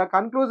place. So the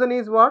conclusion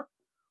is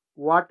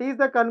what is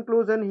the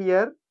conclusion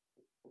here,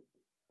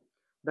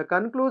 the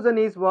conclusion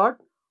is what,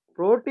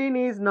 protein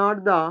is not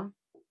the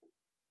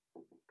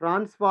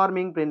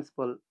transforming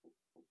principle,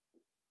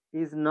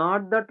 is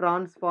not the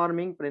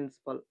transforming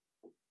principle,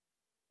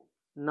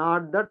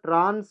 not the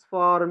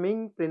transforming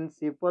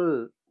principle,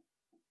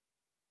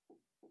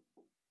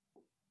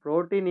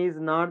 protein is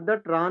not the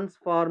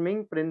transforming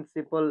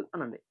principle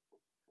అనండి.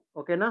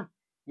 ఓకేనా?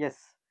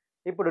 Yes.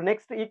 ఇప్పుడు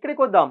next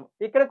ఇక్కడికి వద్దాం.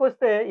 ఇక్కడికి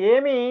వస్తే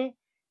ఏమి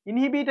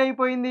inhibit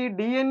అయిపోయింది,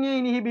 DNA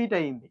inhibit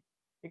అయింది.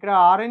 ఇక్కడ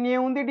ఆర్ఎన్ఏ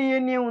ఉంది,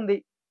 డిఎన్ఏ ఉంది,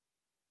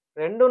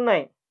 రెండు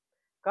ఉన్నాయి,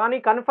 కానీ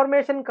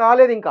కన్ఫర్మేషన్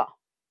కాలేదు. ఇంకా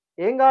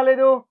ఏం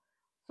కాలేదు.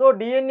 So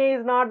DNA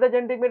is not the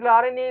genetic material,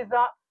 RNA is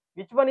the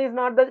which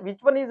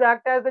one is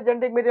act as the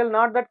genetic material,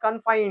 not that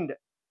confined.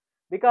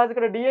 Because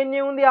ఇక్కడ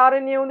డిఎన్ఏ ఉంది,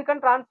 ఆర్ఎన్ఏ ఉంది,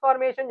 కానీ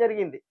ట్రాన్స్ఫార్మేషన్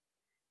జరిగింది.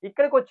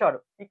 ఇక్కడికి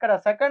వచ్చాడు. ఇక్కడ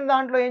సెకండ్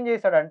దాంట్లో ఏం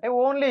చేశాడంటే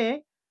ఓన్లీ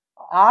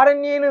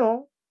ఆర్ఎన్ఏను,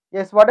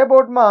 ఎస్ వాట్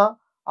అబౌట్ మా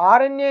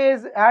ఆర్ఎన్ఏ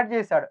యాడ్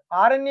చేశాడు.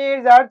 ఆర్ఎన్ఏ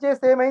యాడ్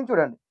చేస్తే ఏమైంది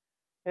చూడండి.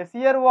 Yes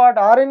here what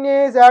RNA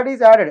is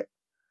added.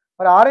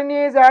 మరి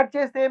ఆర్ఎన్ఏ యాడ్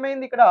చేస్తే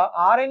ఏమైంది ఇక్కడ,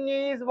 RNA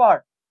is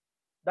what,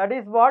 that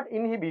is what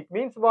inhibit,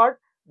 means what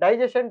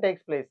digestion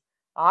takes place.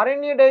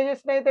 RNA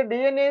digestion అయితే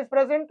DNA is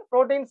present,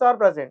 proteins are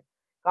present.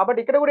 కాబట్టి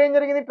ఇక్కడ కూడా ఏం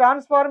జరిగింది,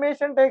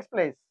 ట్రాన్స్ఫార్మేషన్ టేక్స్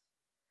ప్లేస్.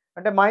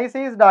 అంటే మైస్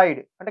ఈజ్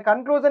డైడ్. అంటే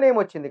కన్క్లూజన్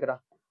ఏమొచ్చింది ఇక్కడ,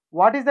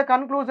 what is the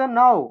conclusion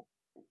now,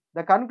 the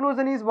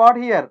conclusion is what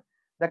here,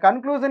 the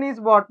conclusion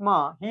is what మా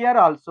here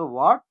also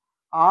what,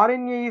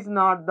 RNA is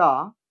not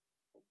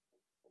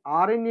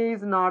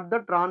the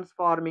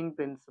transforming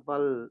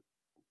principal.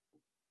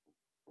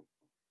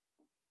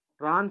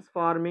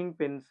 Transforming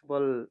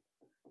principal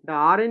అంటే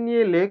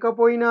RNA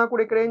లేకపోయినా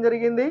కూడా ఇక్కడ ఏం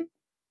జరిగింది,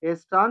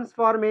 yes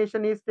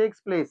transformation is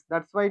takes place,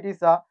 that's why it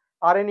is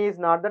RNA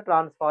is not the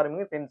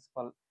transforming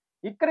principal.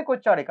 ఇక్కడికి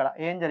వచ్చాడు. ఇక్కడ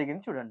ఏం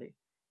జరిగింది చూడండి.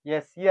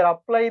 Yes here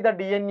apply the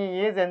DNA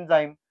age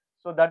enzyme,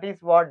 so that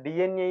is what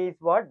DNA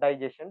is what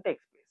digestion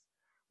takes place.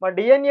 మరి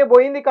DNA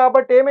పోయింది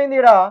కాబట్టి ఏమైంది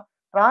ఇక్కడ,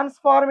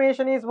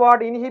 ట్రాన్స్ఫార్మేషన్ ఈజ్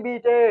వాట్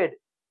ఇన్హిబిటెడ్.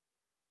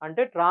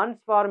 అంటే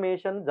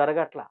ట్రాన్స్ఫార్మేషన్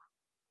జరగట్లా.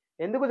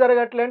 ఎందుకు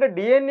జరగట్లే అంటే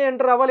డిఎన్ఏ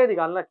ఎంటర్ అవ్వలేదు.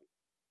 ఇక అల్లకి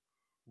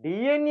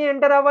డిఎన్ఏ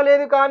ఎంటర్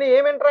అవ్వలేదు, కానీ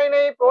ఏం ఎంటర్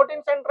అయినాయి,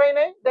 ప్రోటీన్స్ ఎంటర్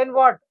అయినాయి. Then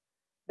what,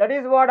 that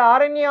is what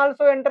RNA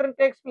also enter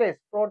takes place,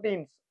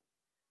 proteins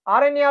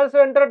RNA also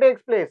enter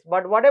takes place.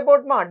 But what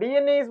about మా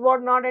DNA is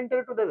what not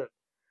enter together.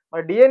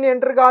 మరి DNA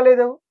enter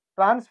కాలేదు,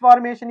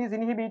 transformation is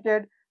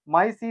inhibited,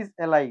 mice is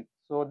alive.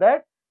 So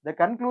that the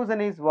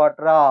conclusion is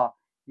what రా,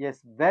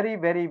 yes very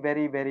very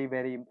very very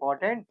very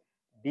important,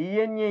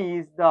 DNA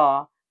is the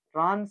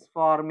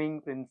transforming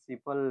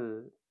principle.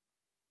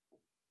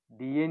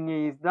 DNA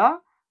is the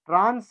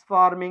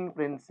transforming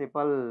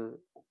principle.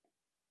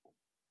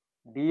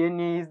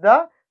 DNA is the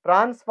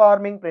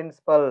transforming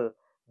principle.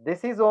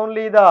 This is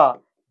only the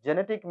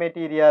genetic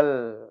material.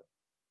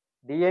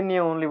 DNA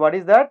only. What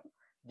is that?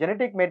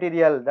 Genetic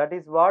material. That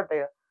is what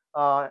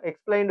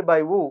explained by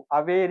who?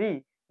 Avery,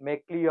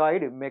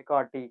 McLeod,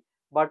 McCarthy.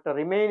 But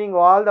remaining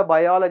all the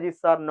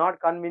biologists are not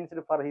convinced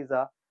for his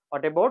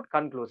what about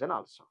conclusion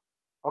also.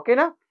 Okay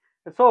na?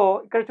 So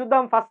ఇక్కడ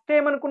చూద్దాం. First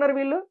ఏమనుకున్నారు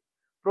వీళ్ళు,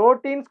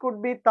 proteins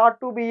could be thought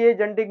to be A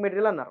genetic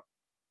material అన్నారు.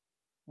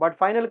 But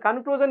final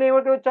conclusion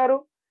ఏమిటి వచ్చారు,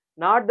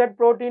 not that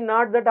protein,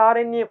 not that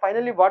RNA.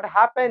 Finally what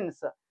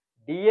happens,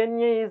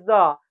 DNA is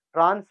the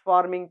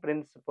transforming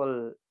principal.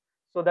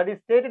 So that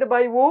is stated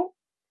by who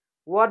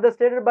are the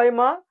stated by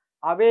మా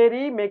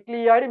అవేరీ,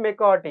 MacLeod,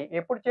 మెకార్టీ.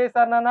 ఎప్పుడు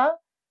చేశారు నాన్న,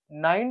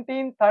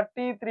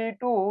 1933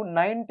 to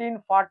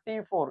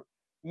 1944.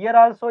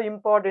 Year also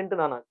important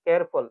నాన్న,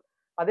 careful.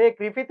 అదే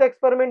Griffith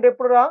experiment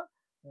ఎప్పుడు రా,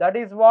 that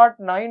is what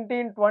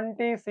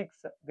 1926.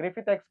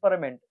 Griffith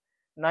experiment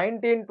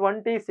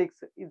 1926.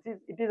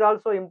 It is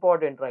also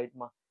important right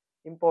మా,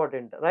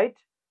 important right.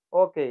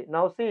 Okay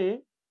now see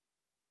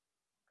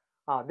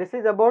this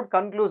is about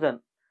conclusion.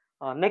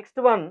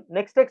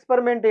 Next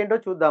experiment ఏంటో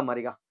చూద్దాం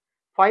మరిగా.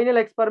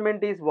 Final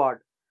experiment is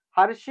what,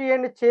 Hershey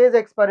and chase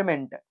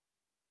experiment.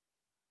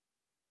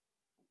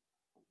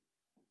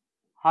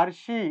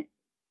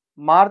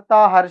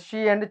 Martha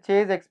Hershey and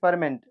chase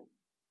experiment.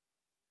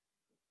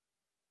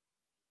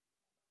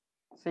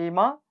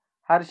 Seema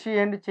Hershey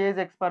and chase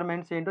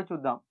experiments ఏంటో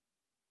చూద్దాం.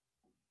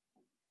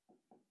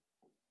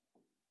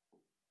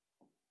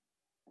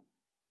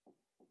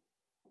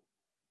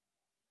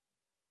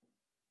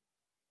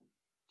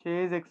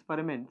 Chase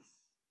experiments,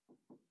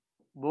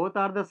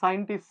 both are the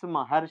scientists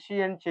మా, Hershey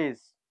and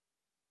chase.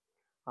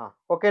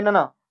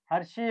 ఓకేనా,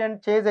 Hershey and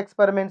chase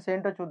experiments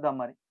ఏంటో చూద్దాం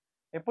మరి.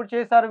 ఎప్పుడు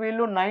చేశారు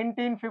వీళ్ళు,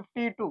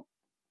 1952.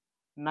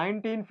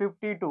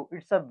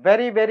 It's a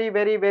very very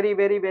very very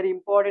very very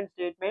important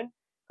statement.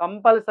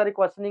 Compulsory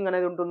questioning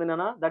అనేది ఉంటుంది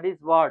నాన్న. That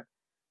is what,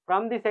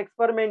 from this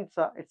experiments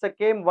it's a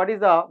came, what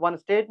is the one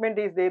statement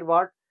is there,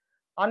 what,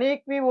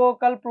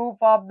 unequivocal proof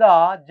of the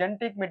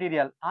genetic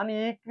material.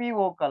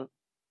 Unequivocal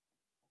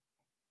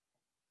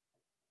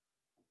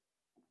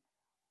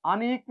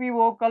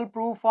unequivocal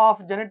proof of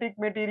genetic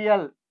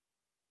material.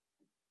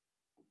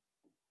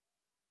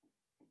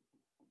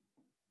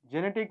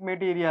 Genetic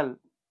material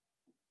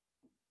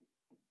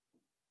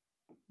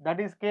that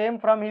is came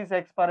from his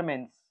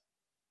experiments.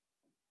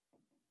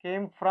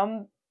 Came from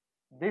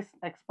this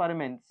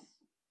experiments.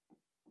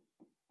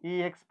 ఈ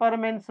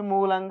experiments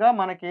మూలంగా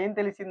మనకేం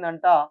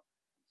తెలిసిందంట,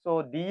 so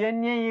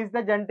DNA is the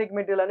genetic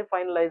material అని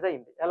finalise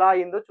అయింది. ఎలా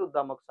అయిందో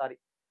చూద్దాం ఒకసారి.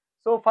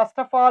 So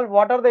first of all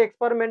what are the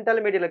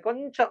experimental material,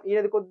 కొంచెం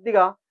ఇది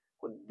కొద్దిగా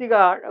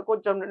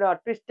కొంచెం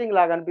ట్విస్టింగ్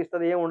లాగా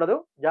అనిపిస్తుంది, ఏమి ఉండదు,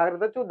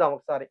 జాగ్రత్తగా చూద్దాం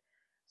ఒకసారి.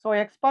 సో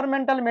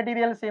ఎక్స్పెరిమెంటల్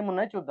మెటీరియల్స్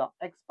ఏమున్నాయి చూద్దాం.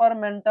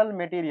 ఎక్స్పెరిమెంటల్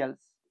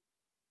మెటీరియల్స్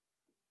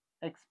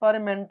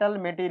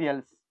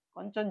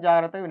కొంచెం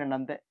జాగ్రత్తగా వినండి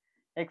అంతే.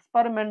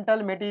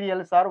 Experimental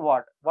materials are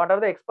what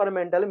are the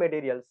experimental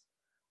materials?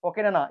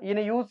 ఓకేనా. ఈయన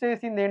యూజ్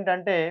చేసింది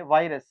ఏంటంటే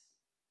వైరస్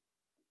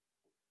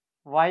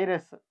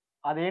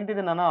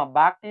అదేంటిది నాన్న,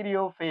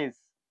 బ్యాక్టీరియోఫేజ్,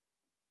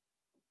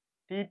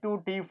 T2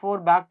 T4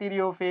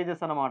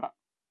 బ్యాక్టీరియోఫేజెస్ అనమాట.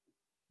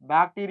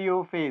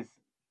 బ్యాక్టీరియోఫేజ్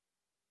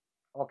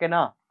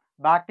ఓకేనా,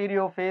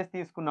 బ్యాక్టీరియోఫేజ్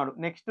తీసుకున్నాడు.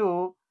 నెక్స్ట్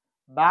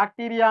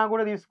బ్యాక్టీరియా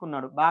కూడా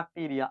తీసుకున్నాడు.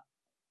 Bacteria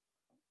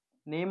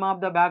name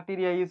of the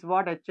bacteria is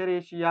what,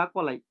 ఎచ్చెరీషియా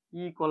కొలై,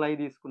 ఈ కొలై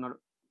తీసుకున్నాడు,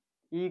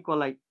 ఈ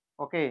కొలై.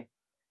 ఓకే.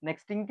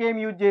 నెక్స్ట్ ఇంకేం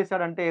యూజ్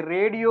చేశాడంటే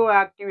రేడియో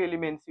యాక్టివ్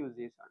ఎలిమెంట్స్ యూజ్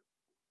చేశాడు.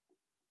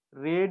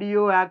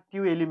 రేడియో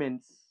యాక్టివ్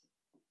ఎలిమెంట్స్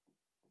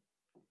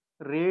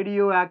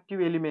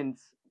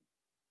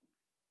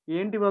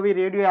ఏంటివి అవి?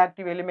 Radio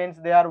active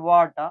elements they are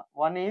what,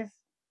 one is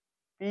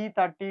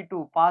P32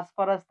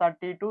 phosphorus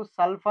 32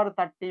 sulphur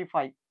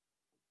 35.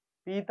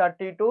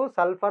 P32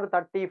 sulphur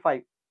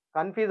 35.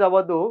 Confuse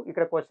అవ్వద్దు,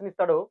 ఇక్కడ క్వశ్చన్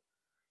ఇస్తాడు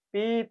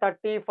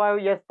P35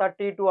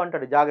 S32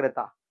 అంటాడు, జాగ్రత్త.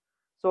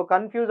 సో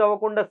కన్ఫ్యూజ్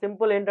అవ్వకుండా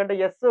సింపుల్ ఏంటంటే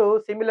ఎస్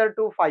సిమిలర్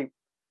టు 5.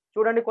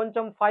 చూడండి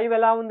కొంచెం 5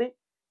 ఎలా ఉంది,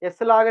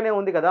 ఎస్ లాగానే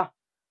ఉంది కదా.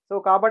 సో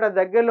కాబట్టి అది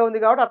దగ్గరలో ఉంది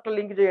కాబట్టి అట్లా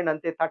లింక్ చేయండి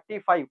అంతే.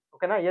 35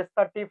 ఓకేనా,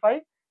 S35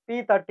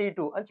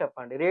 P32 అని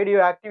చెప్పండి. రేడియో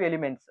యాక్టివ్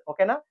ఎలిమెంట్స్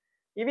ఓకేనా.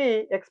 ఇవి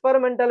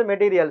ఎక్స్పెరిమెంటల్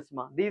మెటీరియల్స్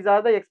మా. These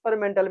are the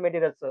experimental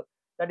materials,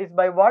 that is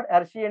by what,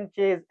 Hershey and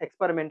chase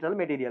experimental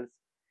materials.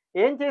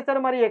 ఏం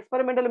చేశారు మరి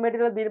ఎక్స్పెరిమెంటల్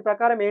మెటీరియల్? దీని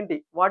ప్రకారం ఏంటి,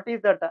 what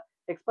is that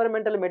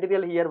experimental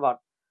material here?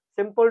 What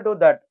simple to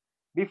that.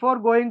 Before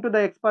going to the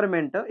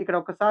experiment ఇక్కడ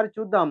ఒకసారి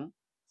చూద్దాం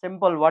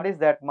simple. What is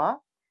that మా?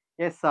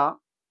 Yes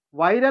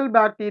viral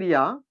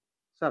bacteria,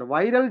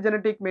 viral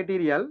genetic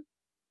material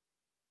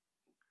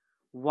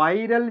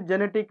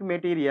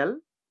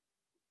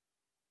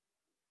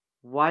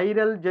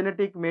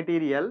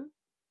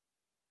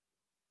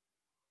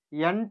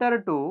enter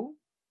to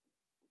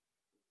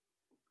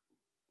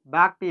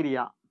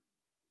bacteria.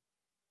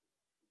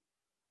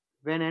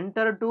 When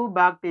enter to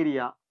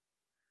bacteria,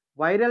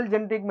 viral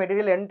genetic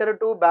material enter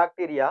to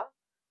bacteria.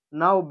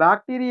 Now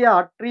bacteria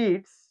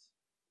treats,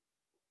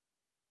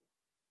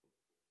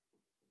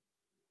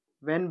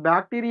 when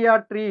bacteria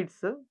treats,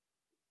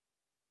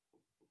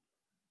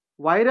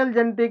 viral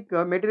genetic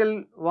material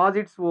was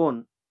its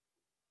own,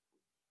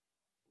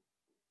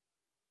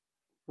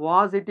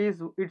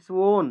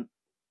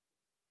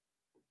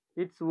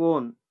 its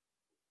own,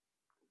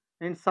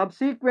 and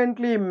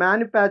subsequently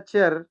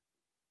manufacture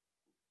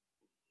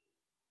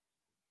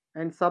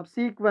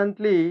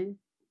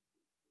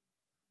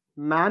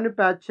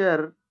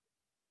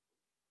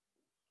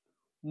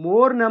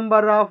more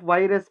number of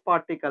virus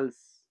particles,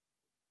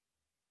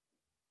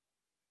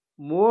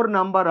 more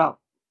number of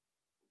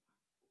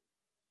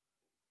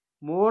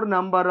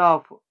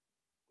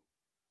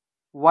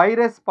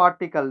virus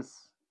particles,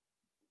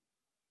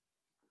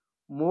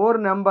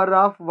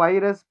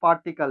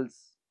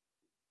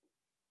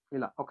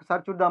 ఇలా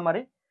ఒకసారి చూద్దాం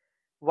మరి.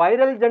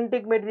 Viral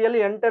genetic material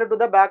enter to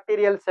the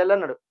bacterial cell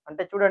అన్నాడు.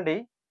 అంటే చూడండి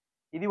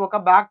ఇది ఒక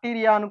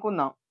bacteria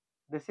అనుకుందాం.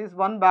 దిస్ ఈజ్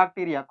వన్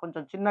బ్యాక్టీరియా,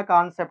 కొంచెం చిన్న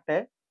కాన్సెప్టే,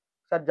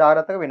 సార్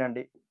జాగ్రత్తగా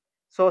వినండి.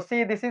 So see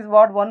this is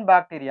what one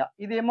bacteria,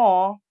 ఇదేమో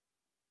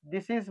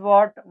this is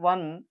what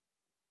one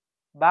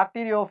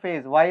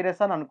bacteriophage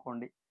virus అని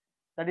అనుకోండి.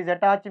 That is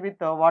attach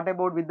with what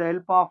about with the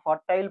help of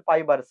tile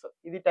fibres.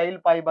 ఇది టైల్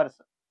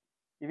ఫైబర్స్,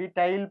 ఇవి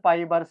టైల్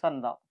ఫైబర్స్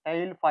అందాం,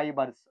 టైల్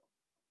ఫైబర్స్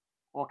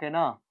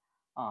ఓకేనా.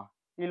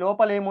 ఈ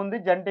లోపల ఏముంది,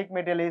 జెనెటిక్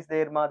మెటీరియల్ ఈస్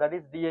దేర్ మా, that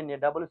is DNA,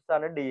 double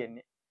standard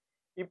DNA.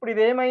 ఇప్పుడు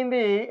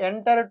ఇదేమైంది,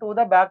 enter to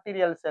the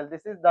bacterial cell,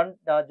 this is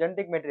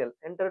genetic material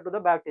enter to the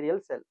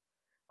bacterial cell.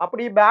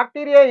 అప్పుడు ఈ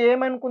bacteria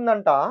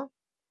ఏమనుకుందంట,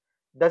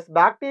 thus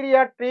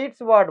bacteria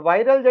treats what,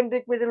 viral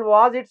genetic material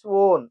was its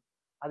own,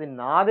 అది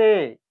నాదే.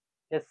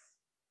 Yes,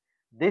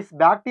 this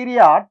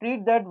bacteria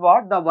treat that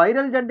what, the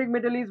viral genetic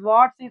material is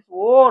watts its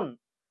own,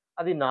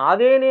 అది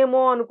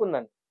నాదేనేమో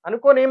అనుకుందని.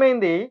 అనుకోని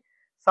ఏమైంది,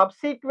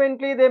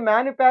 subsequently they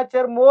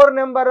manufacture more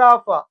number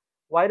of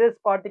virus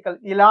particle,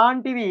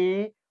 ఇలాంటివి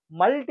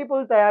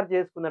multiple తయారు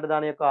చేసుకున్నాడు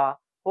దాని యొక్క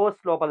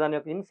హోస్ట్ లోపల, దాని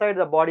యొక్క ఇన్సైడ్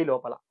ద బాడీ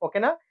లోపల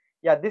ఓకేనా.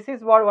 Yeah, this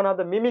is what one of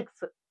the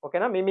mimics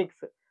ఓకేనా,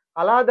 మిమిక్స్.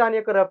 అలా దాని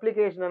యొక్క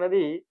రెప్లికేషన్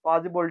అనేది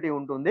పాసిబిలిటీ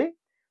ఉంటుంది.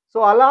 సో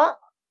అలా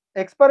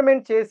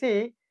ఎక్స్పెరిమెంట్ చేసి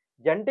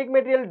జెనెటిక్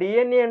మెటీరియల్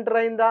డిఎన్ఏ ఎంటర్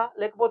అయిందా,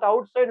 లేకపోతే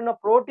అవుట్ సైడ్ ఉన్న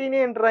ప్రోటీన్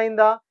ఎంటర్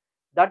అయిందా,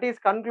 that is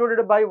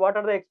concluded by what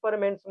are the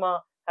experiments మా,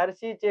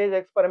 హెర్షీ చేజ్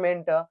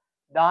ఎక్స్పెరిమెంట్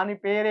దాని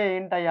పేరే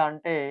ఏంటయ్యా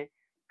అంటే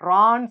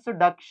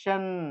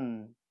transduction.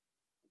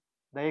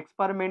 The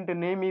experiment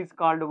name is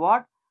called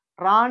what?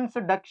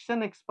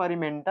 Transduction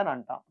experiment అని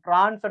అంటాం.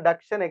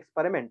 ట్రాన్స్డక్షన్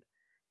ఎక్స్పెరిమెంట్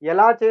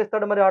ఎలా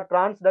చేస్తాడు మరి ఆ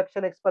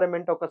ట్రాన్స్డక్షన్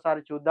ఎక్స్పెరిమెంట్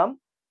ఒకసారి చూద్దాం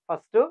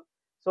first.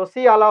 So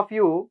see all of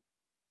you,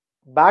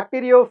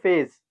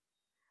 bacteriophage,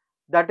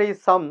 that is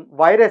some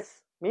virus,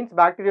 means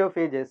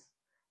bacteriophages.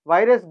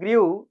 Virus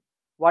grew,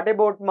 what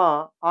about ma,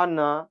 on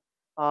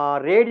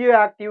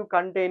radioactive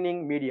containing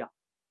media.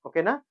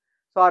 ఓకేనా?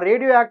 So ఆ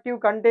రేడియోయాక్టివ్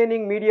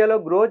కంటైనింగ్ మీడియాలో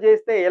గ్రో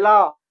చేస్తే ఎలా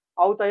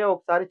అవుతాయో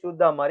ఒకసారి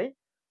చూద్దాం మరి.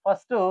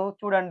 ఫస్ట్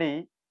చూడండి,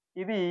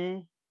 ఇది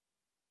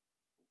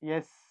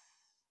ఎస్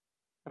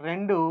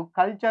 2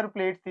 కల్చర్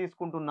ప్లేట్స్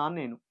తీసుకుంటున్నాను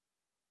నేను.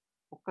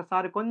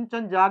 ఒక్కసారి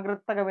కొంచెం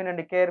జాగ్రత్తగా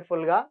వినండి,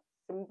 కేర్ఫుల్గా.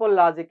 సింపుల్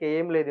లాజిక్,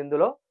 ఏం లేదు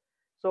ఇందులో.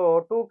 సో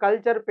 2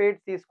 కల్చర్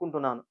ప్లేట్స్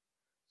తీసుకుంటున్నాను.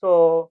 సో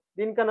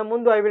దీనికన్నా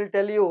ముందు I will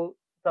tell you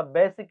the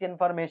basic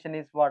information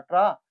is what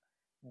రా?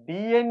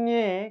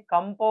 DNA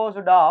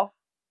composed of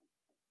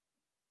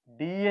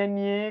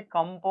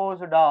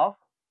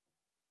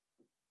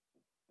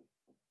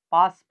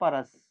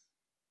phosphorus.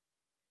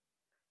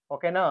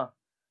 ఓకేనా?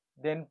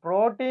 Then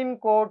protein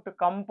coat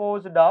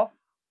composed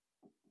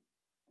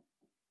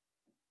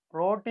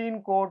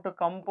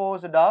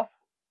of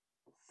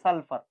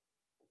sulphur.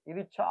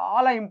 ఇది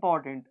చాలా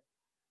ఇంపార్టెంట్.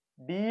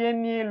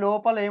 DNA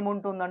లోపల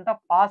ఏముంటుందంట?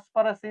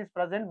 Phosphorus is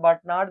present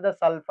but not the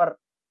sulphur.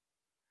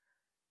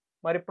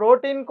 మరి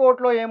protein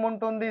కోట్లో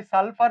ఏముంటుంది?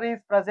 Sulphur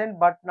is present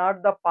but not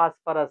the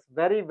phosphorus.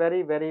 Very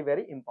very very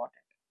very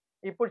important.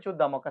 ఇప్పుడు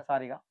చూద్దాం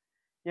ఒకసారిగా.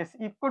 ఎస్,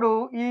 ఇప్పుడు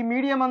ఈ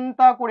మీడియం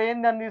అంతా కూడా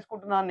ఏందని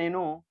తీసుకుంటున్నాను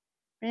నేను?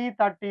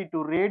 P32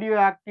 రేడియో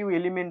యాక్టివ్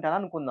ఎలిమెంట్ అని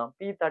అనుకుందాం.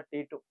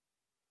 P32.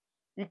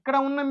 ఇక్కడ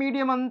ఉన్న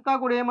మీడియం అంతా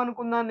కూడా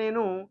ఏమనుకుందాం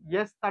నేను?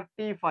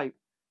 S35.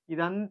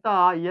 ఇదంతా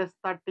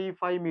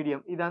S35 మీడియం,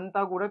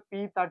 ఇదంతా కూడా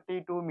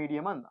P32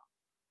 మీడియం అన్నా.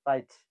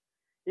 రైట్.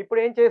 ఇప్పుడు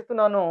ఏం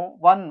చేస్తున్నాను?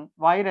 1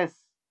 వైరస్,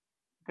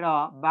 ఇక్కడ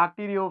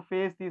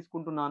బ్యాక్టీరియోఫేజ్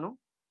తీసుకుంటున్నాను.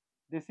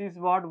 This is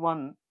what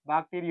 1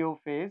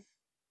 bacteriophage.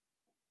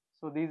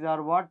 So these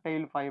are what?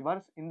 Tile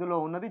fibres. ఇందులో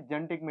ఉన్నది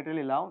జెనెటిక్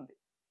మెటీరియల్ ఇలా ఉంది.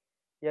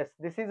 Yes,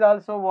 this is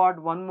also what?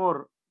 1 more,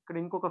 ఇక్కడ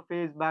ఇంకొక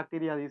ఫేజ్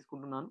బ్యాక్టీరియా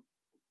తీసుకుంటున్నాను.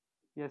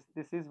 Yes,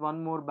 this is 1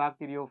 more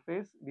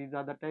bacteriophage. These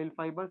are the tile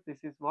fibres.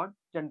 This is what?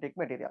 Genetic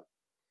material.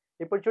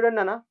 ఇప్పుడు చూడండి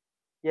అన్న.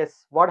 Yes,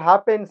 what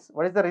happens?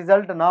 What is the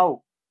result now?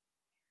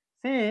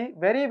 C,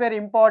 very very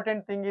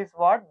important thing is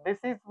what?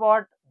 This is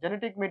what?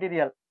 Genetic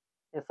material.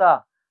 ఎస్ఆ,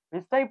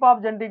 which type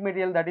of genetic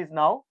material that is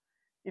now?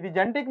 ఇది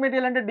genetic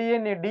material అంటే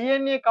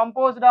DNA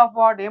composed of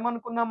what?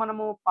 ఏమనుకున్నాం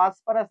మనము?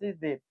 Phosphorus is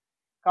there.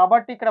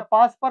 కాబట్టి ఇక్కడ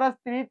phosphorus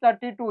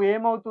 332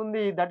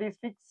 ఏమవుతుంది? That is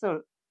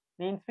fixed,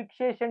 means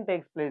fixation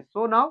takes place.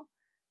 So now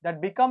that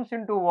becomes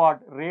into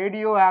what?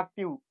 Radio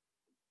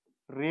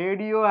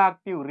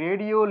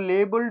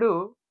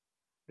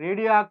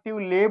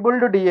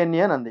labelled DNA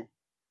అని అంది.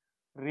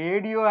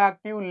 Radio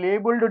active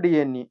labelled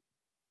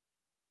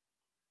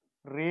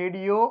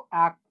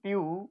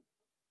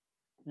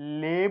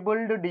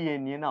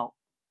DNA now.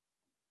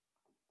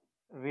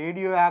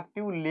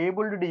 Radioactive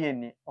labelled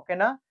DNA.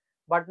 ఓకేనా?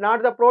 But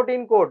not the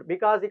protein code,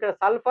 because ఇక్కడ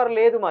sulphur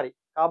లేదు మరి,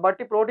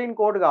 కాబట్టి protein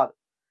code కాదు.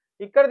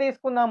 ఇక్కడ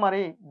తీసుకుందాం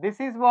మరి. This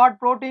is what?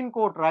 Protein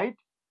code, right?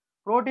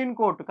 Protein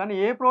code. కానీ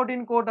ఏ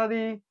ప్రోటీన్ కోడ్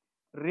అది?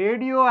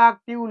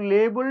 Radioactive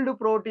labelled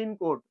protein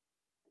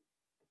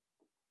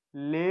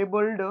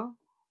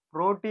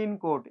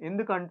code.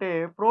 ఎందుకంటే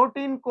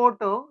ప్రోటీన్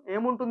కోడ్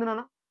ఏముంటుంది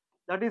నాన్న?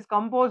 That is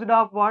composed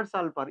of what?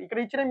 Sulphur. ఇక్కడ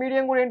ఇచ్చిన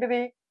మీడియం కూడా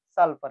ఏంటిది?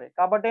 సల్ఫరే.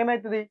 కాబట్టి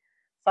ఏమవుతుంది?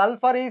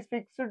 Sulphur is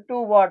fixed to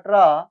what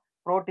రా?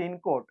 ప్రోటీన్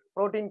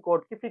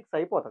కోడ్కి ఫిక్స్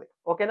అయిపోతుంది.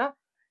 ఓకేనా?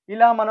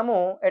 ఇలా మనము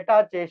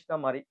అటాచ్ చేసినాం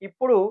మరి.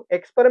 ఇప్పుడు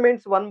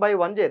ఎక్స్పెరిమెంట్స్ 1 by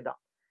 1 చేద్దాం.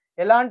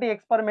 ఎలాంటి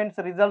ఎక్స్పెరిమెంట్స్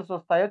రిజల్ట్స్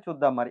వస్తాయో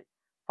చూద్దాం మరి.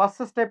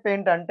 ఫస్ట్ స్టెప్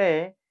ఏంటంటే,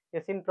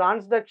 yes, in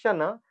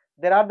transduction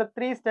there are the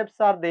 3 steps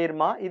are there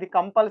మా. ఇది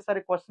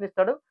కంపల్సరీ క్వశ్చన్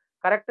ఇస్తాడు,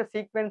 కరెక్ట్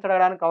సీక్వెన్స్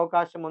అడగడానికి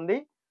అవకాశం ఉంది.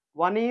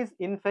 1 is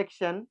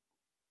infection.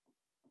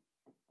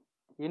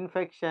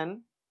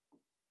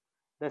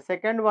 The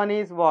second one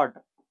is what?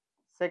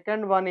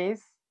 Second one is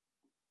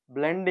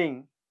blending.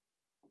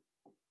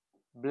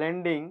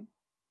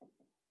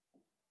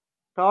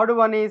 Third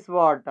one is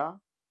what?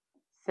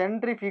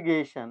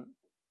 Centrifugation.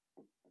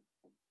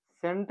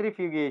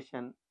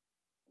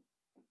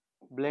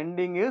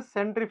 Blending is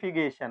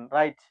centrifugation,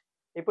 right?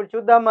 ఇప్పుడు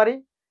చూద్దాం మరి.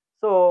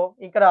 So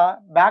ఇక్కడ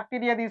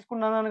బ్యాక్టీరియా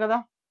తీసుకున్నాను కదా.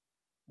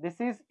 This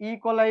is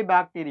E. coli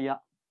bacteria.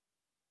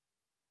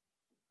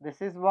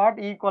 This is what?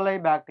 E. coli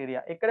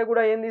bacteria. ఇక్కడ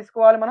కూడా ఏం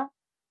తీసుకోవాలి మనం?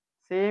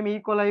 Same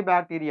E. coli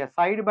bacteria.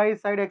 Side by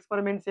side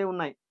experiments ఏ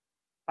ఉన్నాయి,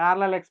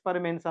 ప్యారలల్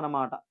ఎక్స్పెరిమెంట్స్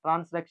అన్నమాట,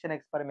 ట్రాన్స్డక్షన్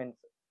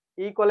ఎక్స్పెరిమెంట్స్.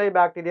 ఈకోలై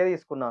బ్యాక్టీరియా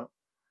తీసుకున్నాను.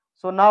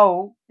 సో నౌ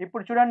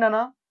ఇప్పుడు చూడండి అన్న,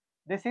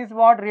 this is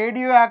what?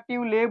 Radio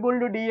active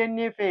labelled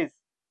DNA phase.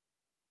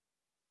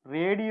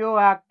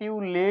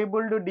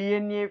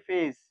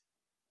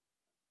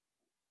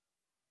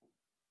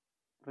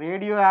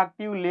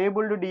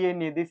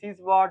 This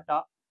is what?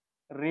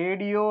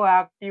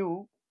 Radioactive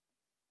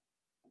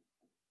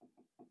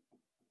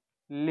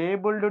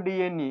labelled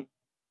DNA.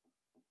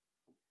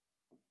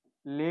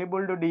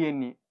 Labelled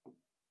DNA.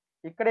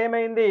 ఇక్కడ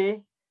ఏమైంది,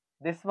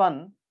 this one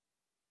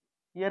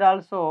here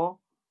also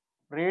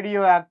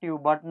radioactive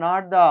but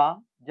not the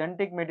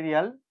genetic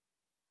material.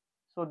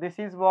 So this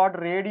is what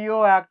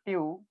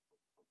radioactive,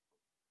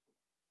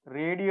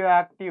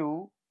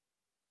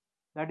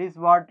 that is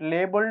what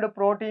labeled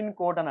protein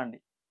coat anandi,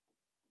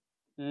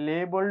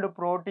 labeled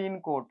protein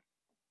coat.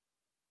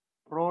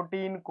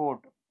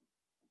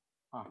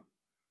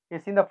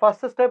 Yes, in the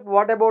first step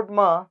what about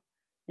ma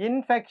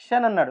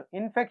infection annadu.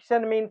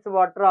 Infection means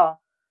what ra,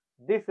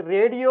 this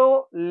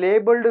radio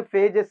labeled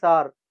phages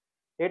are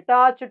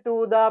attached to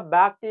the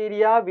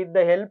bacteria with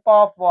the help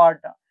of what,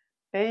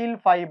 tail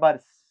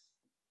fibers,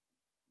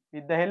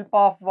 with the help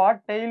of what,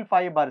 tail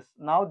fibers.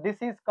 Now this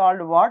is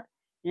called what,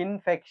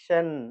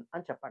 infection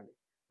అని చెప్పండి.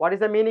 What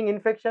is the meaning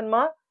infection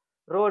ma?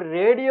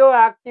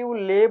 Radioactive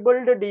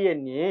labeled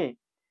DNA,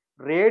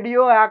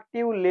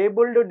 radioactive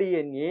labeled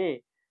DNA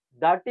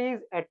that is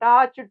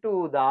attached to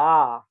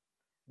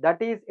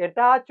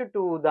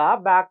the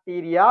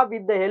bacteria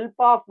with the help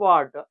of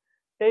what,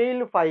 tail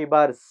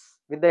fibers,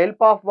 with the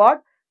help of what,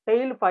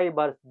 tail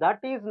fibers, that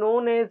is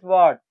known as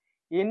what,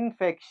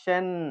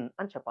 infection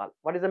అని చెప్పాలి.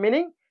 What is the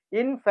meaning,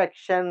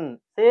 infection.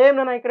 Same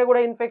నా ఇక్కడ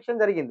కూడా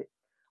infection జరిగింది.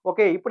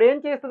 Okay, ఇప్పుడు ఏం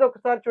చేస్తుంది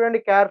ఒకసారి చూడండి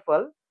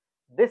careful.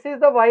 This is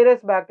the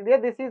virus bacteria,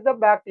 this is the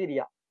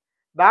bacteria.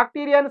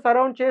 బ్యాక్టీరియాను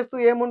surround చేస్తూ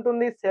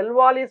ఏముంటుంది, cell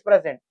wall is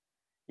present.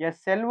 Yes,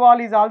 cell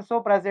wall is also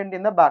present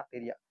in the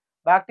bacteria.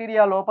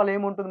 Bacteria లోపల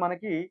ఏముంటుంది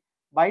మనకి,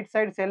 బయట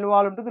సైడ్ సెల్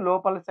వాల్ ఉంటుంది,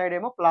 లోపల సైడ్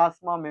ఏమో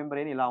ప్లాస్మా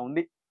మెంబ్రేన్ ఇలా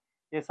ఉంది.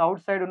 ఎస్,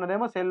 అవుట్ సైడ్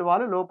ఉన్నదేమో సెల్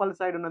వాల్, లోపల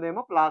సైడ్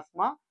ఉన్నదేమో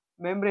ప్లాస్మా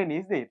మెంబ్రేన్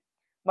ఈజ్ దేర్.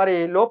 మరి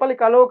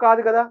లోపలికి అలో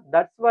కాదు కదా,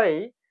 that's why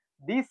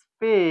this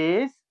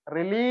phase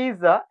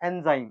release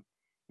enzyme.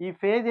 ఈ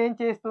ఫేజ్ ఏం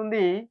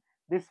చేస్తుంది,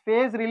 this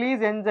phase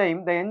release enzyme,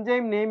 the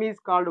enzyme name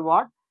is called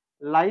what,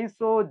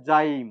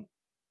 lysozyme.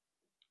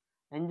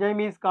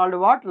 Enzyme is called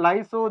what,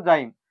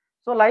 lysozyme.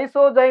 So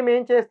lysozyme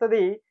ఏం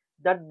చేస్తుంది,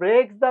 that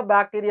breaks the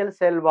bacterial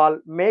cell wall,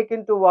 make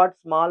in to what,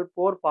 small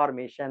pour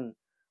formation.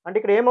 అంటే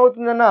ఇక్కడ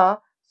ఏమవుతుందన్న,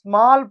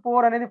 small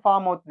pour అనేది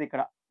form అవుతుంది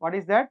ఇక్కడ. What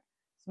is that,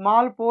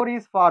 small pour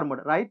is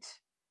formed, right.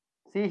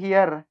 See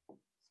here,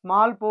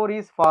 small pour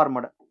is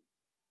formed.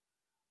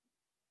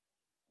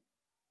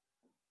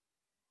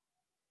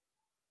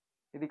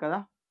 ఇది కదా.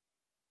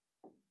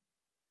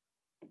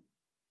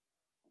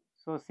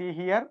 So see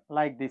here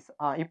like this.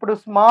 ఇప్పుడు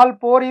small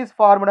pour is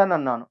formed అని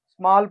అన్నాను,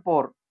 స్మాల్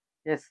పోర్.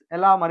 ఎస్,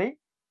 ఎలా మరి,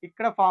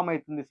 ఇక్కడ ఫామ్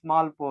అవుతుంది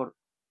small pour,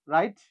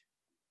 right.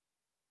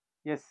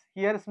 Yes,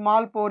 here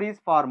small pour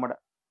is formed.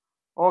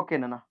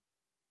 ఓకేనా.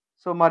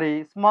 సో మరి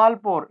స్మాల్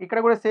పోర్ ఇక్కడ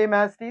కూడా same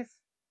as it is.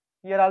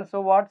 Here also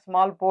what,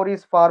 small pour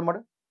is formed,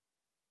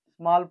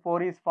 small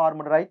pour is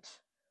formed, right.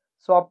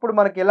 So అప్పుడు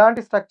మనకి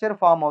ఎలాంటి స్ట్రక్చర్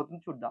ఫామ్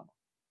అవుతుంది చూద్దాం.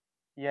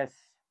 Yes,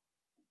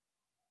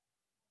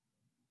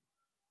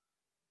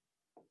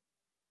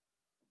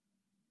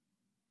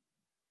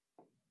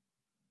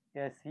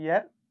 yes,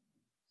 here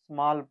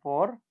small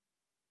pore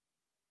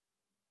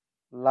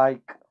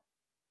like,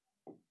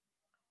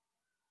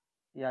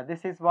 yeah,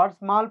 this is what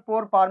small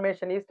pore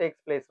formation is takes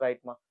place, right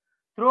ma.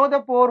 Through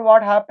the pore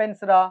what happens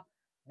ra,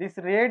 this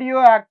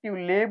radioactive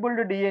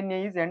labeled DNA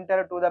is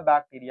entered to the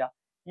bacteria.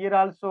 Here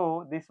also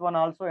this one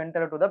also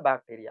enter to the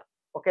bacteria.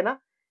 Okay na.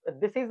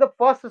 This is the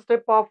first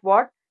step of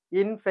what,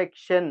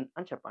 infection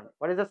అని చెప్పండి.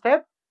 What is the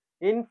step,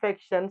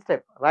 infection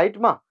step, right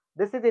ma.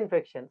 This is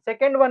infection.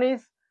 Second one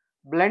is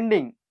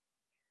blending.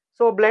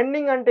 So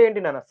blending అంటే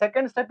ఏంటి నాన్న,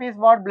 second step is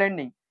what,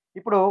 blending.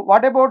 ఇప్పుడు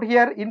what about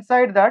here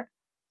inside that,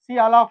 see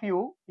all of you,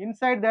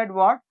 inside that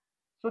what,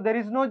 so there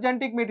is no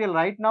genetic material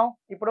right now.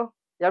 ఇప్పుడు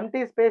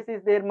empty space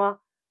is there మా,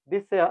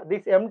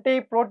 this empty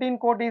protein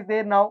coat is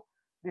there now.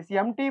 This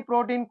empty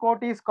protein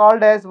coat is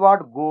called as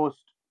what,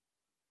 ghost.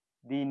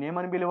 దీన్ని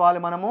ఏమని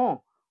పిలవాలి మనము,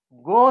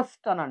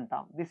 ghost అని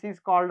అంటాం. This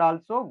is called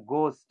also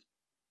ghost,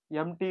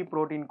 empty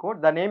protein coat,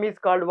 the name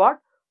is called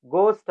what,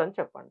 ghost అని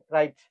చెప్పండి,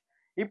 right.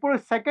 ఇప్పుడు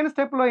second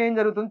step లో ఏం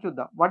జరుగుతుందో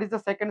చూద్దాం. What is the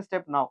second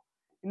step now?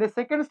 In the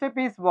second step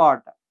is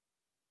what,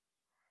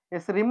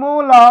 yes,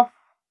 removal of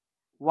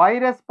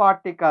virus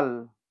particle.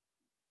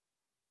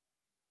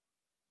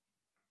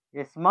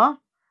 Yes మా,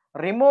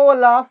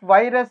 removal of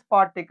virus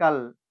particle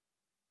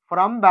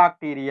from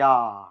bacteria.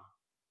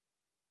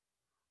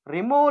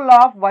 Removal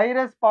of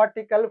virus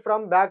particle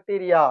from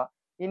bacteria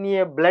in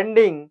a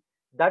blending,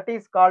 that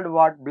is called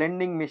what,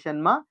 blending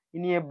machine మా.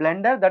 In a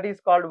blender, that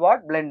is called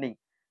what, blending.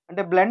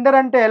 అంటే blender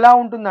అంటే ఎలా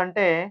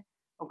ఉంటుందంటే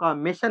ఒక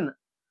machine.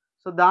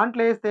 So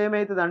దాంట్లో వేస్తే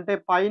ఏమవుతుంది అంటే,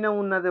 పైన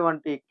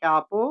ఉన్నటువంటి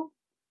క్యాప్,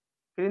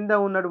 క్రింద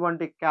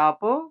ఉన్నటువంటి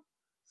క్యాప్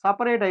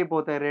సపరేట్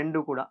అయిపోతాయి రెండు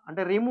కూడా,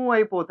 అంటే రిమూవ్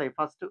అయిపోతాయి.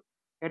 ఫస్ట్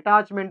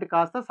అటాచ్మెంట్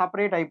కాస్త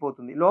సపరేట్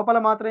అయిపోతుంది, లోపల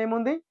మాత్రం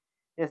ఏముంది,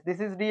 yes,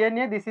 this is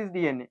DNA, this is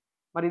DNA.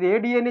 మరి ఇది ఏ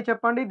డిఎన్ఏ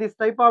చెప్పండి, this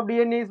type of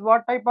DNA is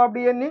what type of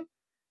DNA,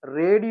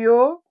 radio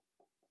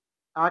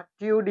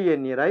active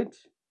DNA, right,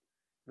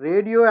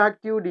 radio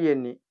active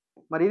DNA.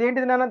 మరి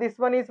ఇదేంటిది నాన్న, this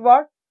one is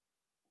what,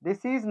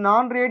 this is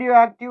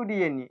non-radioactive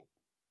DNA,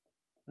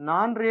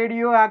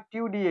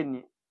 non-radioactive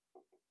DNA.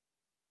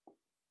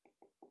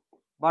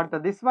 But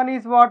this one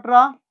is what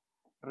ra,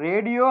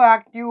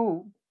 radioactive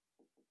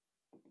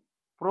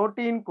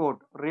protein coat,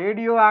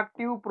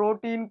 radioactive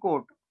protein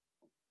coat.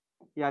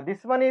 Yeah,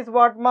 this one is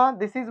what ma?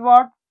 This is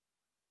what?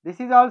 This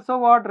is also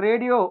what?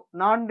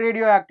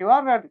 Non-radioactive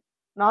or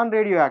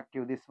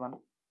non-radioactive, this one.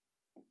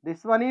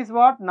 This one is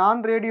what?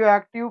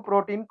 Non-radioactive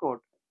protein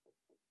coat.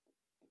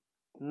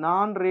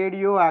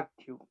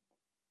 Non-radioactive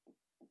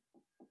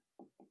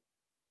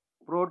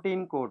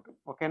protein coat.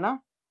 Okay na?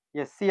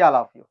 Yes, see all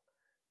of you.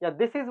 Yeah,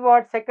 this is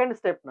what second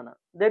step nana.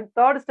 Then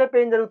third step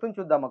em jarugutundi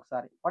chuddam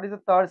okasari. What is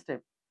the third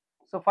step?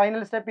 So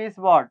final step is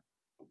what?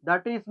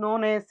 That is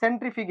known as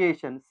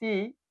centrifugation.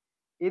 See,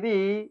 idi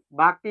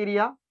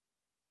bacteria.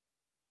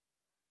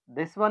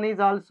 This one is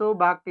also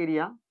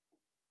bacteria,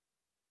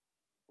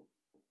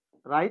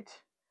 right?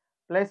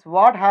 Plus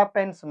what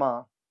happens ma?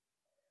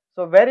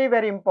 So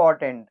very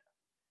important.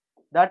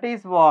 That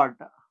is what?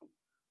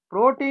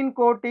 Protein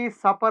coat is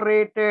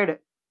separated.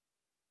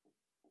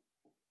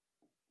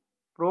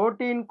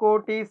 Protein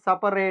coat is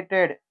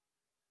separated.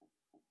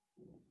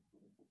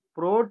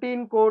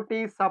 Protein coat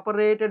is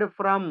separated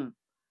from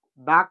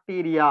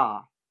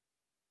bacteria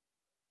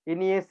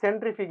in a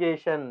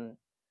centrifugation.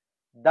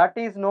 That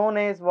is known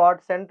as what?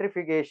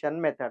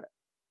 Centrifugation method.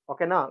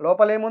 Okay na?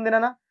 Lopala emundi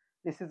nana?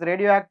 This is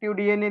radioactive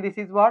DNA. This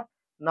is what?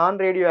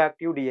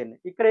 Non-radioactive DNA.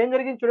 ఇక్కడ ఏం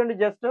జరిగింది చూడండి,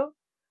 just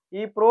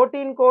ఈ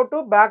protein coat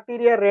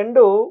bacteria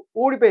రెండు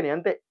ఊడిపోయినాయి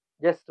అంతే.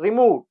 Just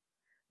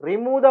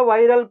remove the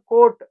viral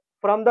coat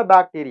from the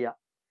bacteria.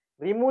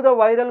 Remove the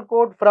viral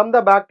coat from the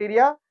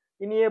bacteria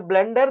in a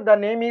blender. The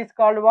name is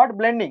called what?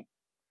 Blending.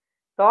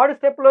 Third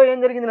step lo em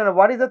jarigindi nana?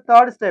 What is the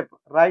third step?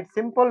 Right,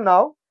 simple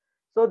now.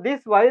 So this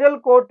viral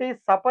coat is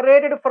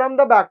separated from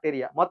the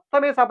bacteria.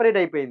 మొత్తమే separate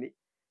అయిపోయింది.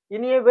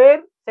 In a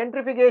where?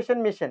 Centrifugation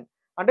machine.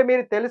 అంటే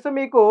మీరు తెలుసు,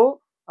 మీకు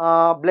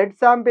blood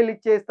sample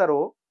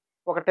ఇచ్చేస్తారు,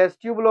 ఒక test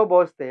tube లో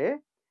పోస్తే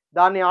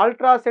దాన్ని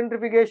అల్ట్రా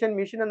సెంట్రిఫిగేషన్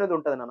మిషన్ అనేది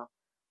ఉంటుంది నాన్న.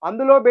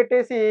 అందులో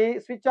పెట్టేసి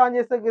స్విచ్ ఆన్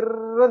చేస్తే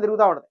గిర్ర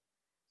తిరుగుతూ ఉంటుంది.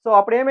 సో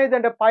అప్పుడు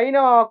ఏమైందంటే పైన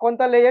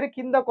కొంత లేయర్,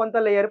 కింద కొంత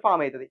లేయర్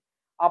ఫామ్ అవుతుంది.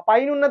 ఆ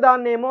పైన ఉన్న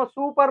దాన్ని ఏమో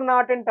సూపర్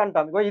నాటెంట్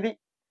అంటాం. ఇగో ఇది,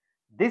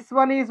 this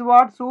one is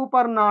what?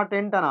 Super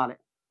నాటెంట్ అనాలి.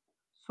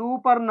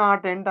 సూపర్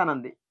నాటెంట్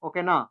అనంది.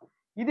 ఓకేనా?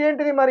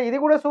 ఇదేంటిది మరి? ఇది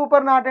కూడా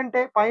సూపర్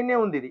నాటెంటే, పైనే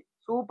ఉంది. ఇది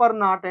సూపర్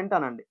నాటెంట్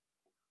అనండి.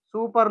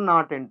 సూపర్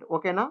నాటెంట్.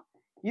 ఓకేనా?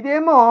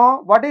 ఇదేమో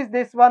వాట్ ఈస్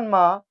దిస్ వన్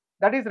మా?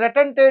 దట్ ఈస్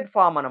రెటెంటెడ్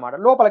ఫామ్ అనమాట,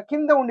 లోపల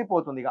కింద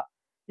ఉండిపోతుంది. ఇక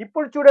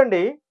ఇప్పుడు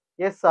చూడండి,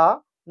 yes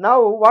now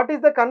what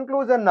is the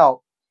conclusion now?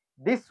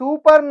 The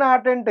super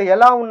నాటెంట్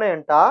ఎలా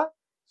ఉన్నాయంట?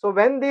 So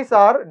when these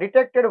are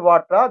detected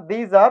what?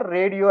 These are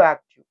radio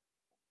active.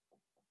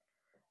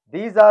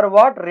 These are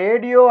what?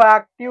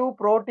 Radioactive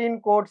protein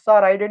coats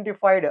are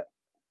identified.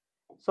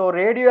 So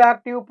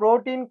radioactive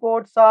protein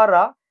coats are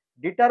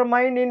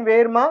determined in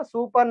where ma?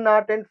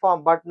 Supernatant form,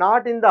 but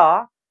not in the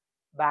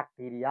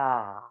bacteria.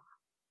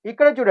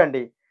 ఇక్కడ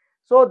చూడండి.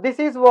 So this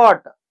is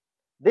what?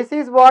 This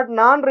is what?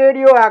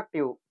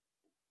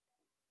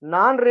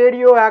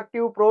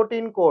 Non-radioactive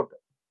protein coat.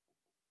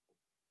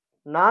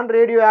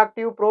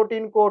 Non-radioactive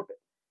protein coat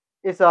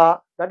is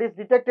that is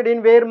detected in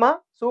where ma?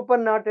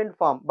 Supernatant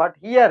form. But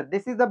here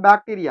this is the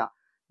bacteria.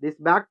 This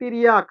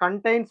bacteria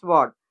contains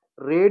what?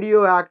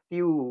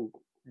 Radioactive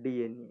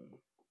DNA.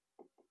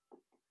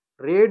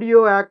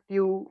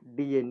 Radioactive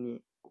DNA.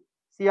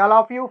 See all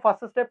of you,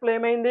 first step lo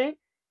emaindi?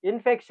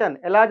 Infection.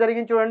 Ela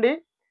jarigindi chudandi.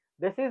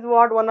 This is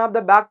what? One of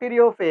the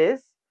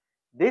bacteriophage.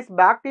 This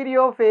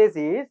bacteriophage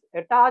is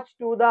attached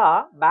to the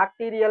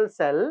bacterial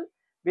cell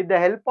with the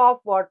help of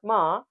what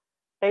ma?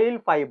 Tail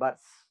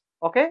fibers.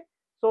 Okay?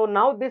 So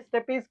now this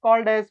step is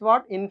called as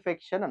what?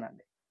 Infection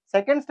anandi.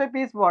 Second step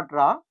is what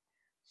ra?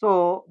 So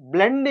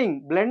blending.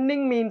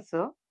 Blending means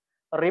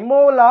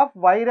removal of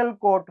viral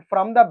coat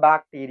from the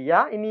bacteria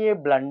in a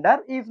blender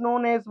is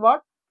known as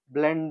what?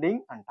 Blending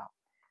antam.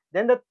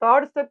 Then the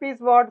third step is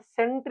what?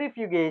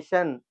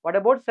 Centrifugation. What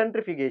about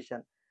centrifugation?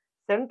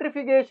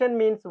 Centrifugation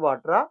means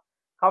what ra?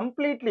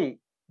 Completely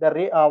the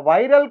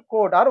viral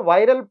coat or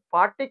viral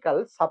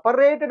particles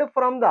separated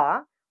from the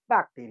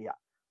bacteria.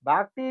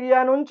 Bacteria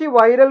నుంచి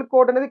viral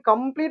coat అనేది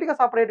complete గా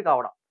separate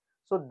కావడం.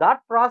 So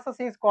that process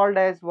is called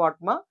as what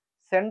మా?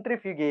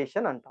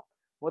 Centrifugation అంటాం.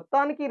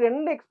 మొత్తానికి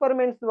రెండు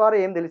experiments ద్వారా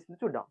ఏం తెలిసింది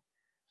చూద్దాం.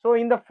 So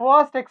in the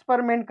first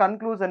experiment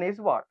conclusion is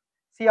what?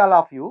 See all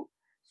of you,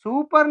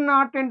 super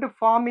నాటెంట్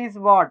form is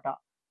what?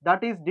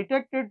 That is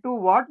detected to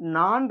what?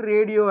 Non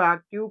radio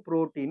active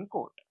protein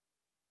coat.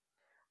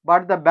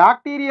 But the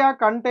bacteria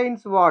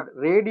contains what?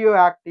 Radio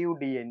active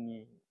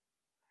DNA.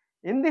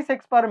 In this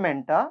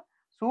experiment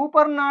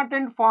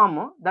supernatant form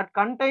that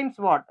contains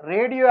what?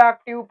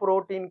 Radioactive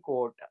protein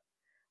coat.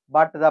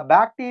 But the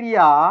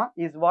bacteria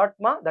is what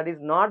ma? That is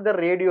not the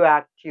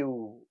radioactive.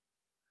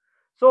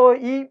 So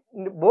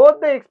both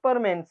the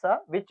experiments,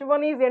 which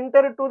one is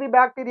entered to the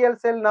bacterial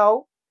cell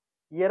now?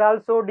 Here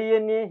also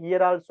DNA,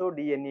 here also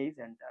DNA is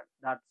entered.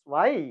 That's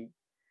why.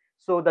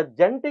 So the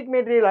genetic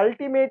material,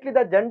 ultimately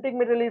the genetic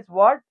material is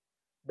what?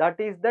 That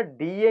is the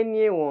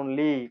DNA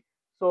only.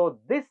 So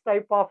this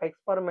type of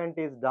experiment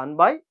is done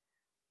by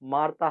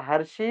Martha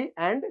Hershey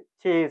and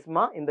Chase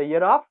in the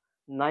year of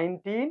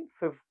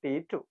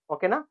 1952.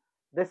 Okay na?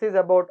 This is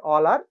about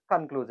all our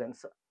conclusions.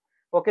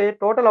 Okay,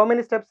 total how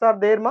many steps are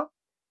there, ma?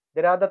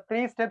 There are the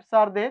 3 steps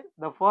are there.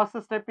 The first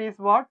step is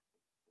what?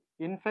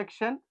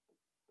 Infection.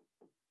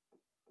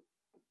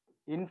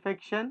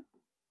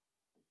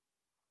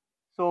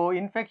 So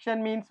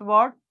infection means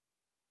what?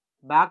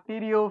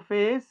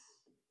 Bacteriophage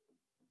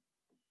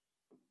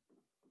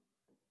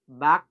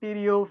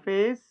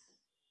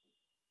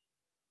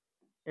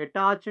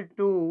attached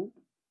to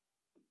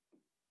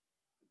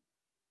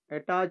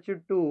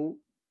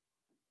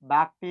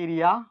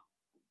bacteria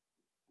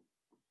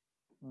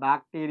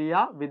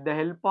with the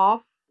help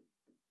of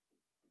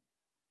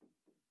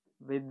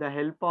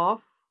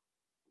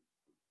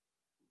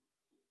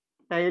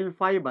tail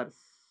fibers.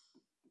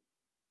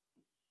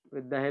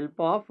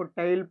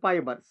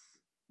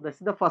 This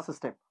is the first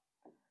step.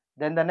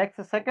 Then the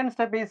second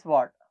step is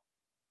what?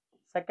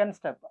 Second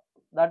step,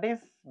 that is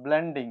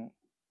blending.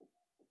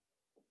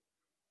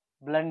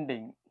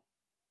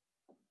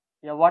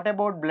 Yeah, what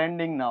about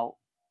blending now?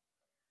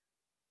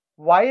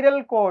 Viral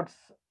coats.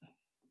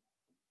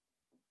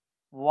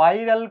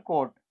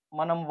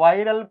 మనం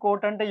viral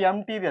coat అంటే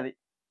ఎంటీది, అది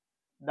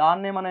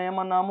దాన్నే మనం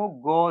ఏమన్నాము?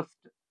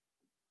 Ghost.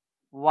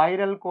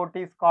 Viral coat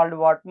is called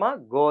what మా?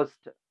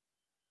 Ghost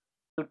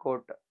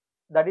coat.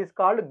 That is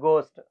called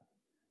ghost.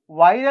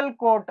 Viral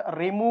coat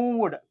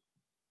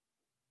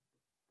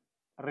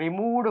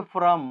removed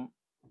from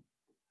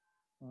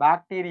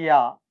bacteria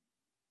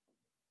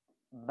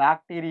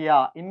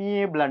in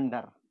a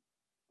blender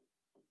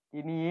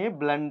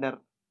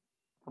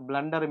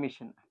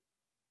machine.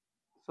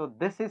 So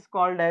this is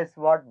called as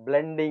what?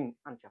 Blending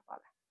అని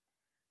చెప్పాలి.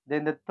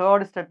 Then the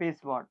third step is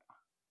what?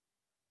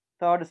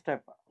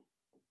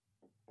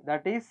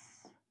 That is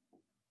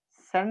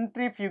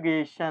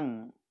centrifugation.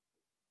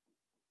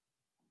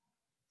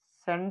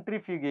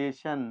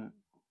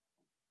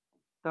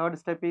 Third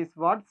step is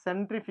what?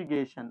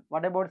 Centrifugation.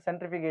 What about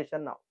centrifugation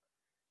now?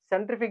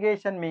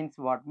 Centrifugation means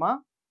what, ma?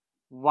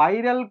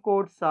 Viral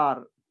coats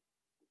are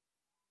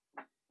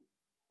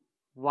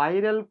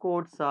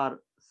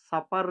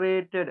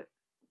separated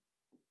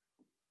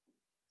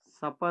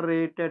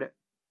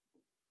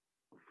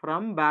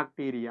from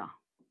bacteria.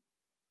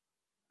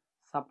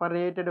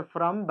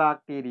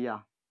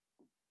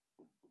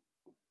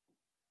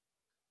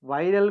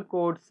 Viral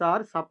coats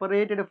are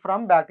separated from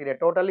bacteria,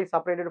 totally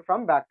separated from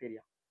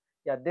bacteria.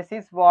 Yeah, this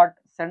is what?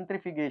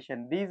 Centrifugation.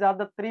 These are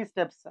the 3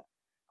 steps.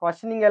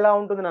 Questioning ఎలా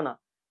ఉంటుంది నాన్న?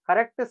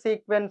 Correct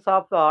sequence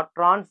of the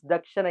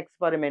transduction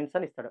experiments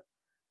అని ఇస్తాడు.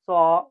 So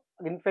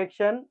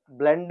infection,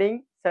 blending,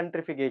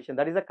 centrifugation,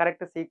 that is the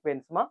correct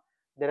sequence, ma.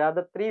 There are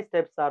the 3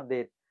 steps are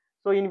there.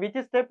 So in which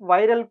step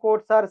viral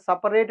coats are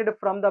separated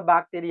from the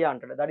bacteria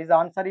అంటాడు? That is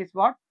answer is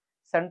what?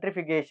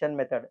 Centrifugation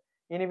method.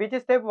 In which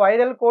step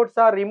viral coats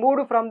are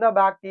removed from the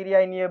bacteria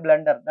in a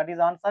blender? That is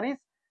answer is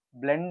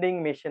blending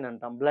machine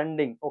antam.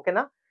 Blending. Okay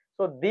na?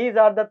 So these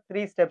are the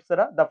 3 steps.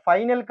 The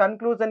final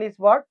conclusion is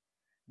what?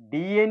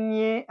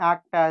 DNA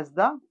act as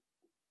the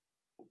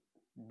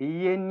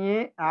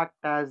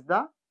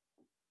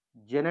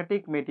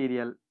genetic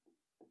material.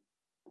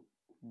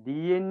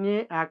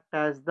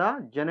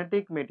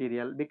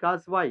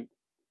 Because why?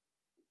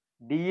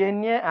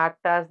 DNA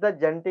act as the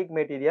genetic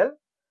material.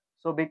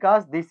 So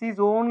because this is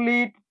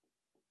only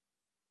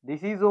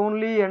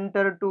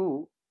enter to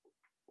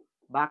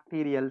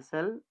bacterial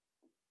cell.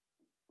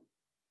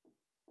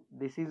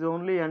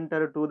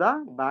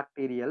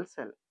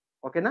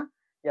 Okay na?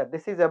 Yeah,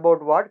 this is about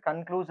what?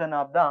 Conclusion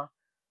of the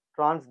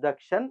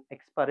transduction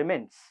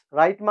experiments,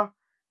 right ma?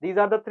 These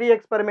are the 3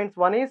 experiments.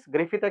 One is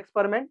Griffith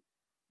experiment,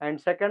 and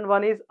second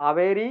one is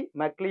Avery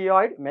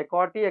McLeod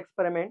McCarthy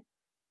experiment.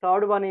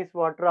 Third one is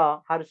what?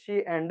 Hershey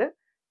and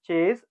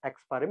Chase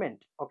experiment.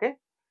 Okay,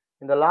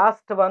 in the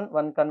last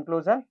one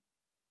conclusion,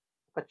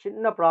 a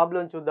chinna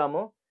problem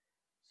chuddamo.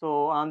 So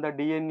on the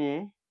DNA,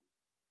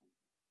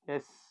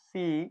 yes,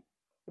 see,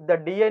 the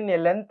DNA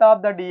length of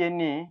the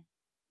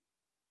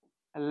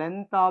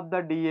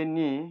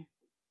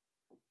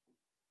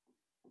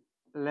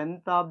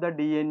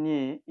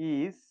DNA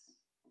is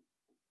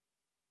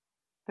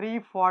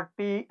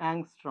 340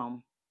 angstrom.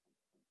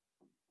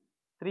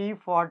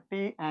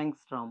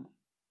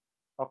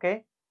 Okay,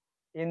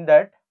 in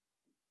that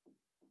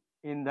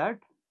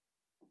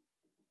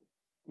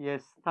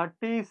yes,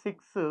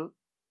 36%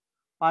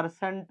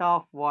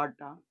 of what?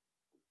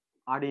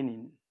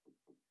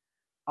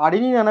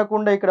 Adenine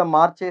అనకుండా ఇక్కడ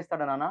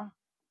మార్చేస్తాడు నాన్న.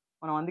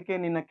 మనం అందుకే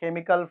నిన్న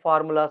chemical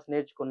formulas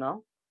నేర్చుకున్నాం.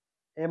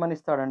 ఏమని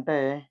ఇస్తాడంటే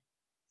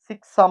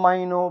 6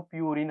 amino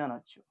purine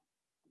అనొచ్చు.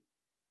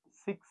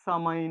 6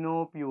 amino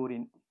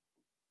purine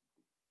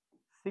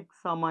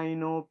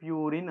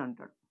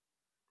అంటాడు.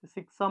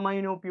 6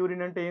 amino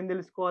purine అంటే ఏం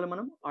తెలుసుకోవాలి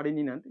మనం?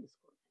 అడెనిన్ అని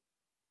తెలుసుకోవాలి.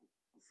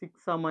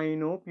 6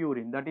 amino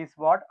purine, that is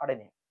what?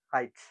 Adenine,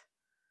 right?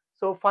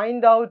 So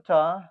find out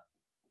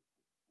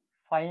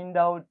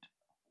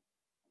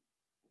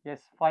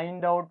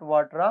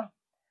what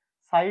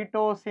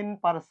cytosine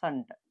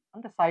percent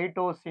అంటే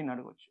cytosine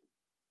అడగొచ్చు.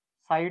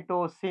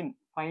 cytosine,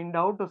 find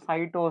out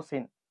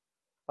cytosine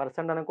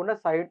percent అనకుండా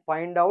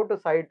find out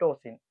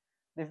cytosine.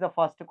 This is the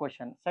first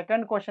question.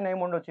 Second question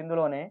ఏముండొచ్చు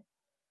ఇందులోనే?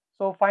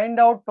 So find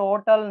out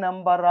total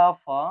number of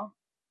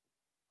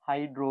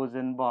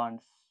hydrogen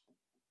bonds.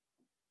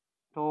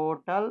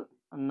 Total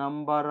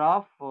number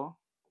of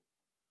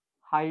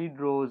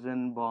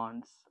hydrogen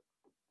bonds.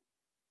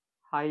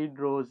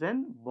 Hydrogen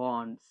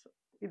bonds.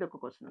 ఇది ఒక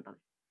question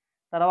ఉంటుంది.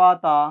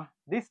 తర్వాత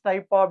this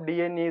type of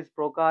DNA is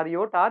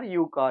prokaryote or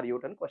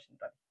eukaryote అని question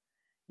ఉంటుంది.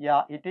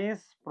 Yeah, it is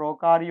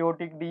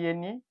prokaryotic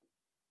DNA.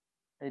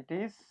 It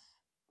is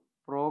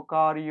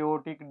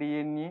prokaryotic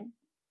DNA.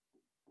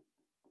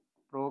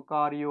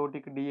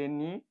 Prokaryotic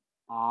DNA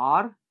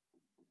or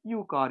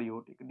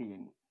eukaryotic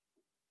DNA.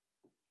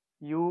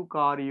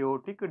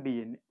 Eukaryotic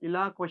DNA.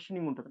 ఇలా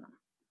questioning ఉంటుంది నాన్న.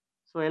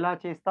 So ఎలా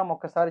చేస్తాం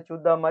ఒక్కసారి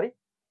చూద్దాం మరి.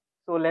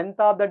 So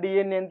length of the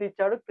DNA ఎంత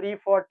ఇచ్చాడు?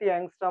 340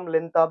 angstrom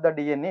length of the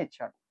DNA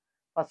ఇచ్చాడు.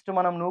 ఫస్ట్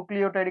మనం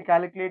న్యూక్లియోటైడ్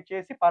క్యాలిక్యులేట్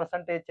చేసి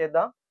పర్సంటేజ్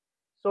చేద్దాం.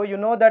 So you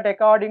know that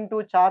according to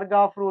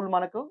చార్గాఫ్ rule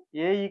మనకు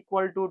A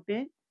equal to T,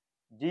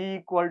 G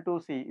equal to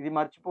C. ఇది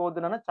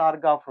మర్చిపోవద్దు నాన్న,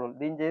 చార్గాఫ్ రూల్.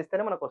 దీన్ని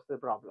చేస్తేనే మనకు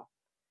వస్తుంది problem.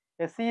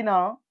 ఎస్సీనా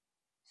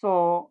so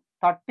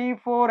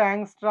 34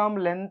 angstrom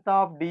length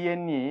of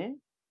DNA,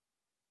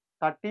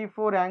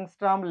 34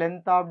 angstrom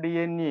length of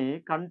DNA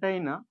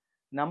contain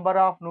number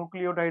of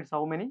nucleotides.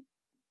 How many?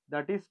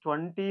 That is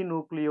 20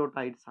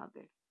 nucleotides are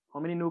there. How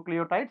many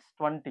nucleotides?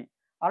 20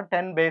 or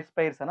 10 base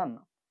pairs అని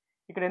అన్నా.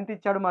 ఇక్కడ ఎంత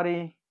ఇచ్చాడు మరి?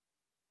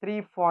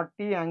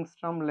 340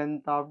 యాంగ్స్ట్రామ్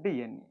లెంత్ ఆఫ్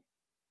డిఎన్ఏ.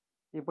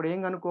 ఇప్పుడు ఏం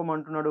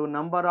కనుక్కోమంటున్నాడు?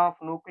 Number of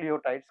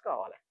nucleotides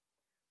కావాలి.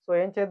 So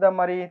ఏం చేద్దాం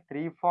మరి?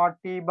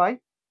 340 by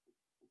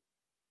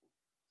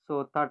so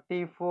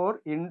 34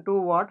 into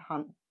what?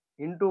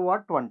 Into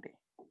what? 20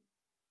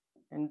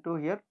 into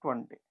here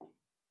 20.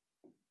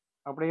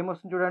 అప్పుడు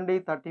ఏమొస్తుంది చూడండి,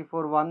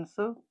 34 ones,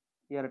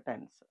 here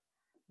 10s.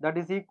 That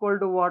is equal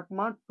to what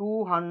మా?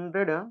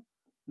 200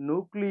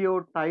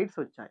 న్యూక్లియోటైడ్స్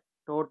వచ్చాయి.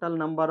 Total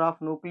number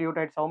of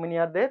nucleotides how many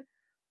are there?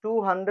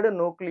 200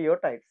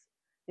 nucleotides.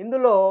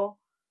 ఇందులో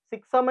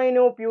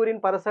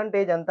 6-amino-purine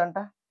పర్సంటేజ్ ఎంత అంట?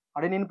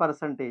 Adenine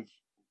percentage.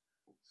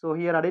 So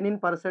here adenine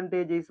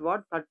percentage is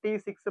what?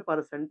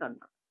 36%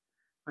 అంట.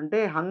 అంటే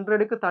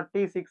 100కి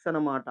 36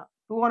 అనమాట.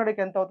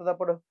 200కి ఎంత అవుతుంది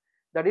అప్పుడు?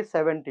 That is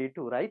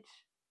 72, right?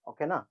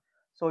 ఓకేనా?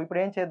 సో ఇప్పుడు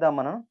ఏం చేద్దాం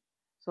మనం?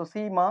 So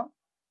Seema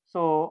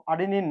so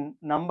adenine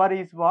number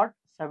is what?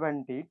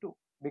 72.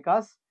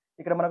 Because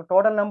ఇక్కడ మనకు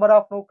టోటల్ నెంబర్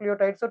ఆఫ్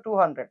న్యూక్లియోటైడ్స్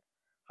 200.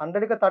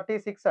 100కి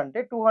 36 అంటే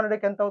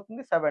 200కి ఎంత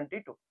అవుతుంది?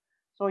 72.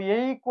 So A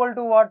equal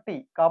to what? Tea.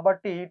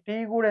 కాబట్టి టీ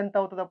కూడా ఎంత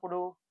అవుతుంది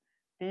అప్పుడు?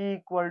 Tea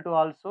equal to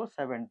also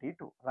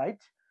 72,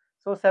 right?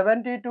 So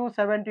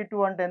 72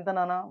 అంటే ఎంత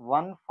నాన్న?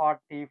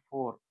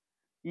 144.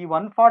 ఈ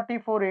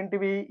 144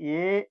 ఏంటివి?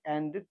 ఏ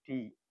and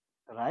tea,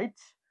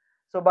 right?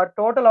 So but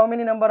total how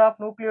many number of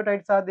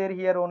nucleotides are there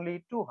here? Only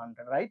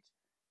 200, right?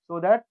 So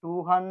that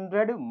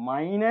 200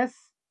 minus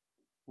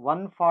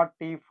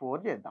 144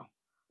 చేద్దాం.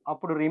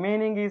 అప్పుడు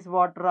remaining is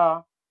what ra?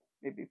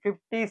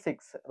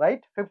 56,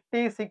 right?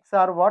 56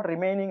 are what?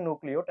 Remaining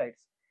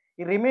nucleotides.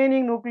 ఈ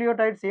remaining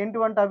nucleotides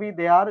ఏంటివంట అవి?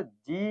 They are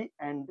G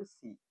and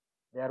C.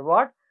 They are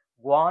what?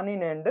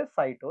 Guanine and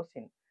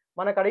cytosine.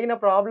 మనకు అడిగిన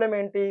problem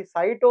ఏంటి?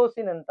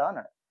 Cytosine ఎంత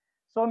అన్నాడు.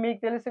 So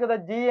మీకు తెలుసు కదా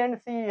G and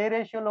C ఏ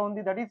రేషియోలో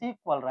ఉంది? That is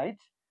equal,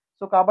 right?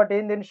 So కాబట్టి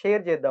ఏంటి?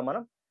 షేర్ చేద్దాం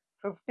మనం.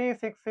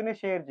 56ని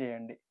షేర్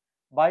చేయండి.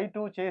 బై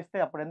 2 చేస్తే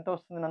అప్పుడు ఎంత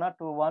వస్తుంది నాన్న?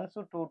 2 1s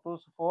 2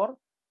 2s 4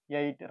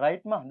 8,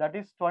 రైట్ మా? That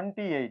is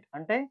 28.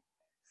 అంటే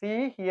see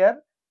here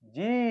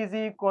G is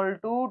equal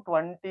to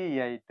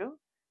 28,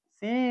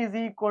 C is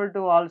equal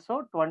to also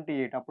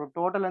 28. అప్పుడు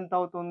టోటల్ ఎంత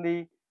అవుతుంది?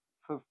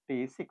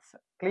 56.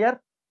 క్లియర్?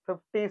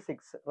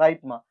 56,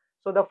 రైట్ మా?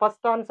 So the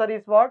first answer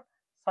is what?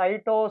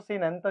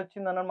 Cytosine. ఎంత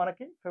వచ్చిందన్న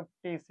మనకి?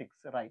 56,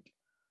 రైట్?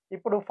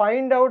 ఇప్పుడు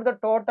find out the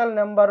total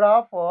number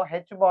of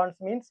H bonds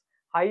means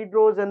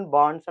hydrogen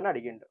bonds అని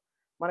అడిగిండు.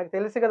 మనకు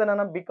తెలుసు కదా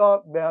నాన్న,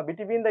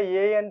 between the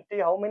A and tea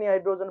how many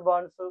hydrogen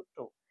bonds?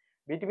 2.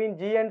 Between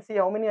G and see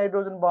how many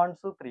hydrogen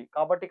bonds? 3.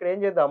 కాబట్టి ఇక్కడ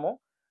ఏం చేద్దాము?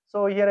 So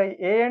here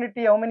A and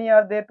tea how many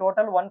are there?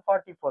 Total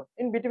 144.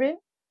 In between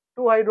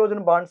 2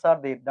 hydrogen bonds are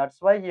there. That's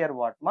why here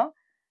what ma?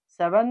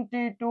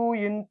 72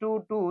 into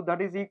 2,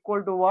 that is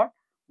equal to what?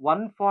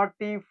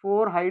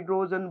 144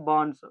 hydrogen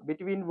bonds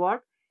between what?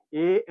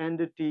 A and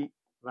T,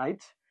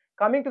 right?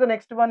 Coming to the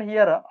next one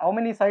here, how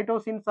many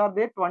cytosins are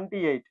there?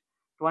 28.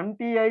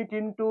 28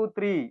 into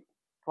 3.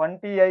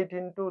 28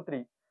 into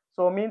 3.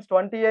 So means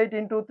 28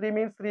 into 3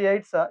 means 3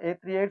 8s,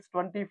 3 8s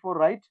 24,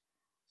 right?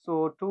 So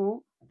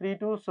 2, 3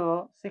 2s,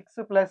 6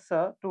 plus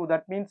 2,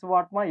 that means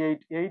what ma?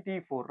 8,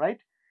 84,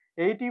 right?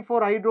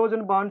 84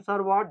 hydrogen bonds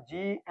are what?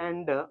 G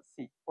and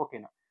C. Okay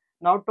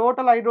now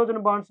total hydrogen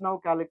bonds, now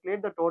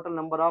calculate the total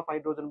number of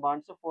hydrogen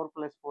bonds. 4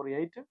 plus 4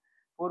 8,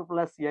 4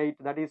 plus 8,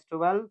 that is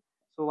 12.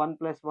 So 1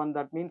 plus 1,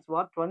 that means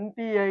what?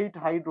 28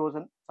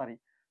 hydrogen, sorry,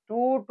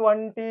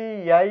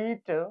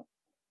 228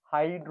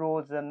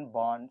 hydrogen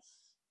bonds.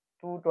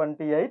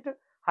 228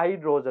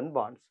 hydrogen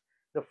bonds.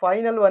 The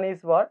final one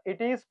is what?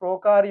 It is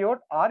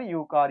prokaryote or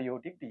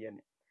eukaryotic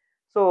DNA.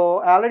 So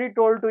I already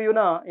told to you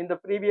now in the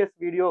previous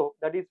video,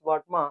 that is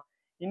what ma?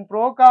 In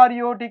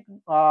prokaryotic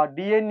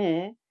DNA,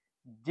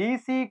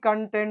 GC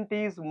content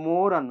is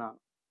more anna.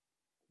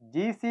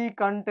 GC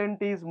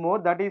content is more,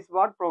 that is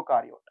what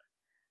prokaryote.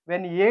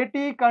 When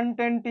AT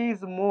content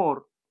is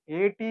more,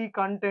 AT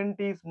content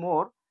is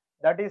more,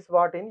 that is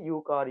what in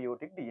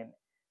eukaryotic DNA.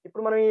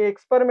 ఇప్పుడు మనం ఈ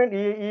experiment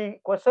ఈ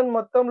question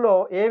మొత్తంలో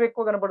ఏవి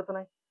ఎక్కువ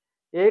కనబడుతున్నాయి?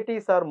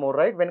 ATs are more,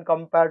 right, when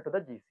compared to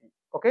the GC.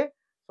 Okay,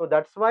 so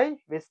that's why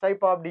which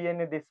type of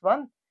DNA? This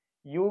one,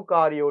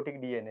 eukaryotic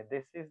DNA.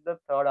 This is the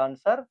third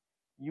answer,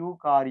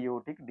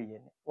 eukaryotic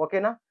DNA.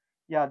 Okay na?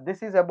 Yeah, this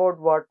is about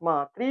what ma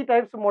 3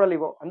 types model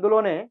ఇవ్వ.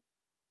 అందులోనే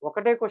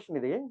ఒకటే question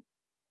ఇది,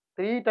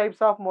 3 types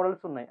of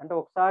models ఉన్నాయి. అంటే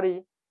ఒకసారి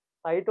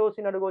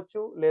cytosine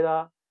అడగొచ్చు, లేదా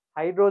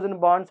hydrogen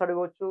bonds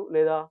అడగొచ్చు,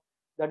 లేదా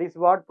that is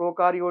what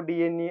ప్రోకారియో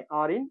DNA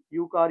are in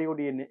యూకారియో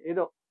DNA,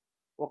 ఏదో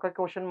ఒక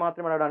క్వశ్చన్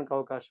మాత్రమే అడగడానికి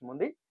అవకాశం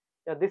ఉంది.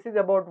 Yeah, this is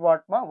about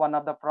what ma one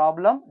of the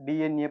problem,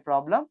 DNA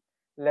problem.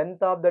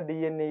 Length of the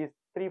DNA is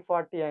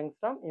 340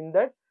 angstrom. In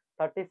that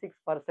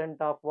 36%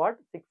 of what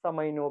 6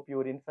 amino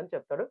purines అని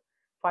చెప్తాడు.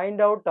 Find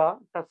out the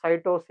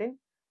cytosine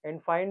and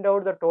find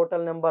out the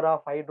total number of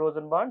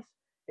hydrogen bonds.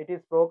 It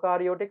is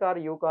prokaryotic or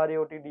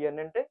eukaryotic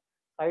DNA అంటే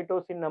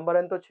cytosine number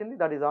ఎంత వచ్చింది?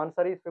 That is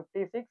answer is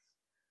 56.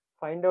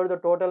 Find out the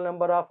total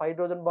number of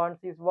hydrogen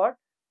bonds is what?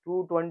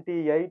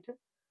 228.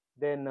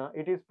 Then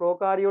it is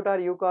prokaryote or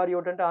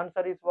eukaryote అంటే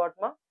answer is what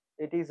ma?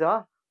 It is a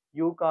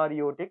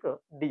eukaryotic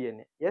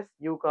DNA. Yes,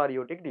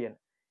 eukaryotic DNA.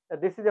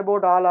 This is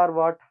about all our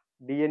what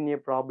DNA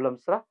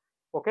problems ra.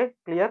 Okay,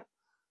 clear?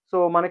 So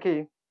manaki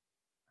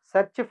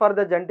search for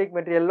the genetic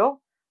material lo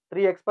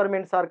 3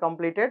 experiments are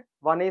completed.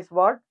 One is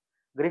what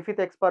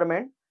Griffith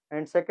experiment,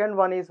 and second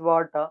one is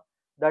what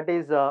that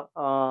is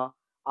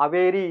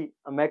Avery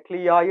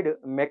McLeod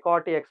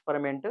McCarthy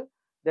experiment.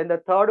 Then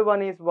the third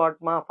one is what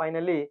ma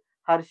finally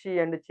Hershey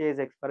and Chase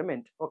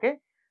experiment. Okay,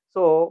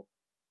 so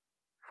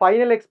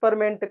final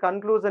experiment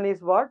conclusion is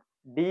what?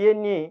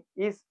 DNA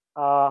is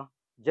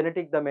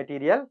genetic the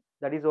material,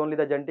 that is only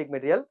the genetic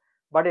material,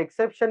 but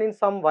exception in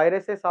some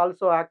viruses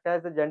also act as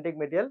the genetic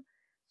material.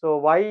 So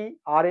why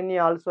RNA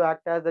also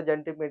act as the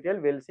genetic material,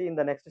 we'll see in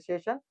the next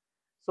session.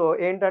 So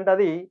ఏంటంటే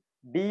అది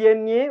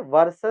DNA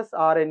versus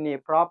RNA,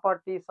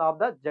 properties of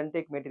the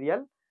genetic material,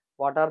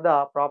 what are the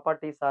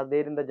properties are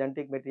there in the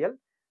genetic material,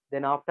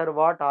 then after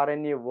what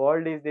RNA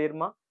world is there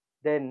ma,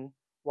 then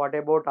what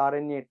about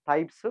RNA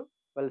types,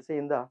 we'll see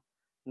in the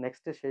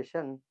next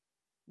session.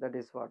 That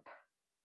is what.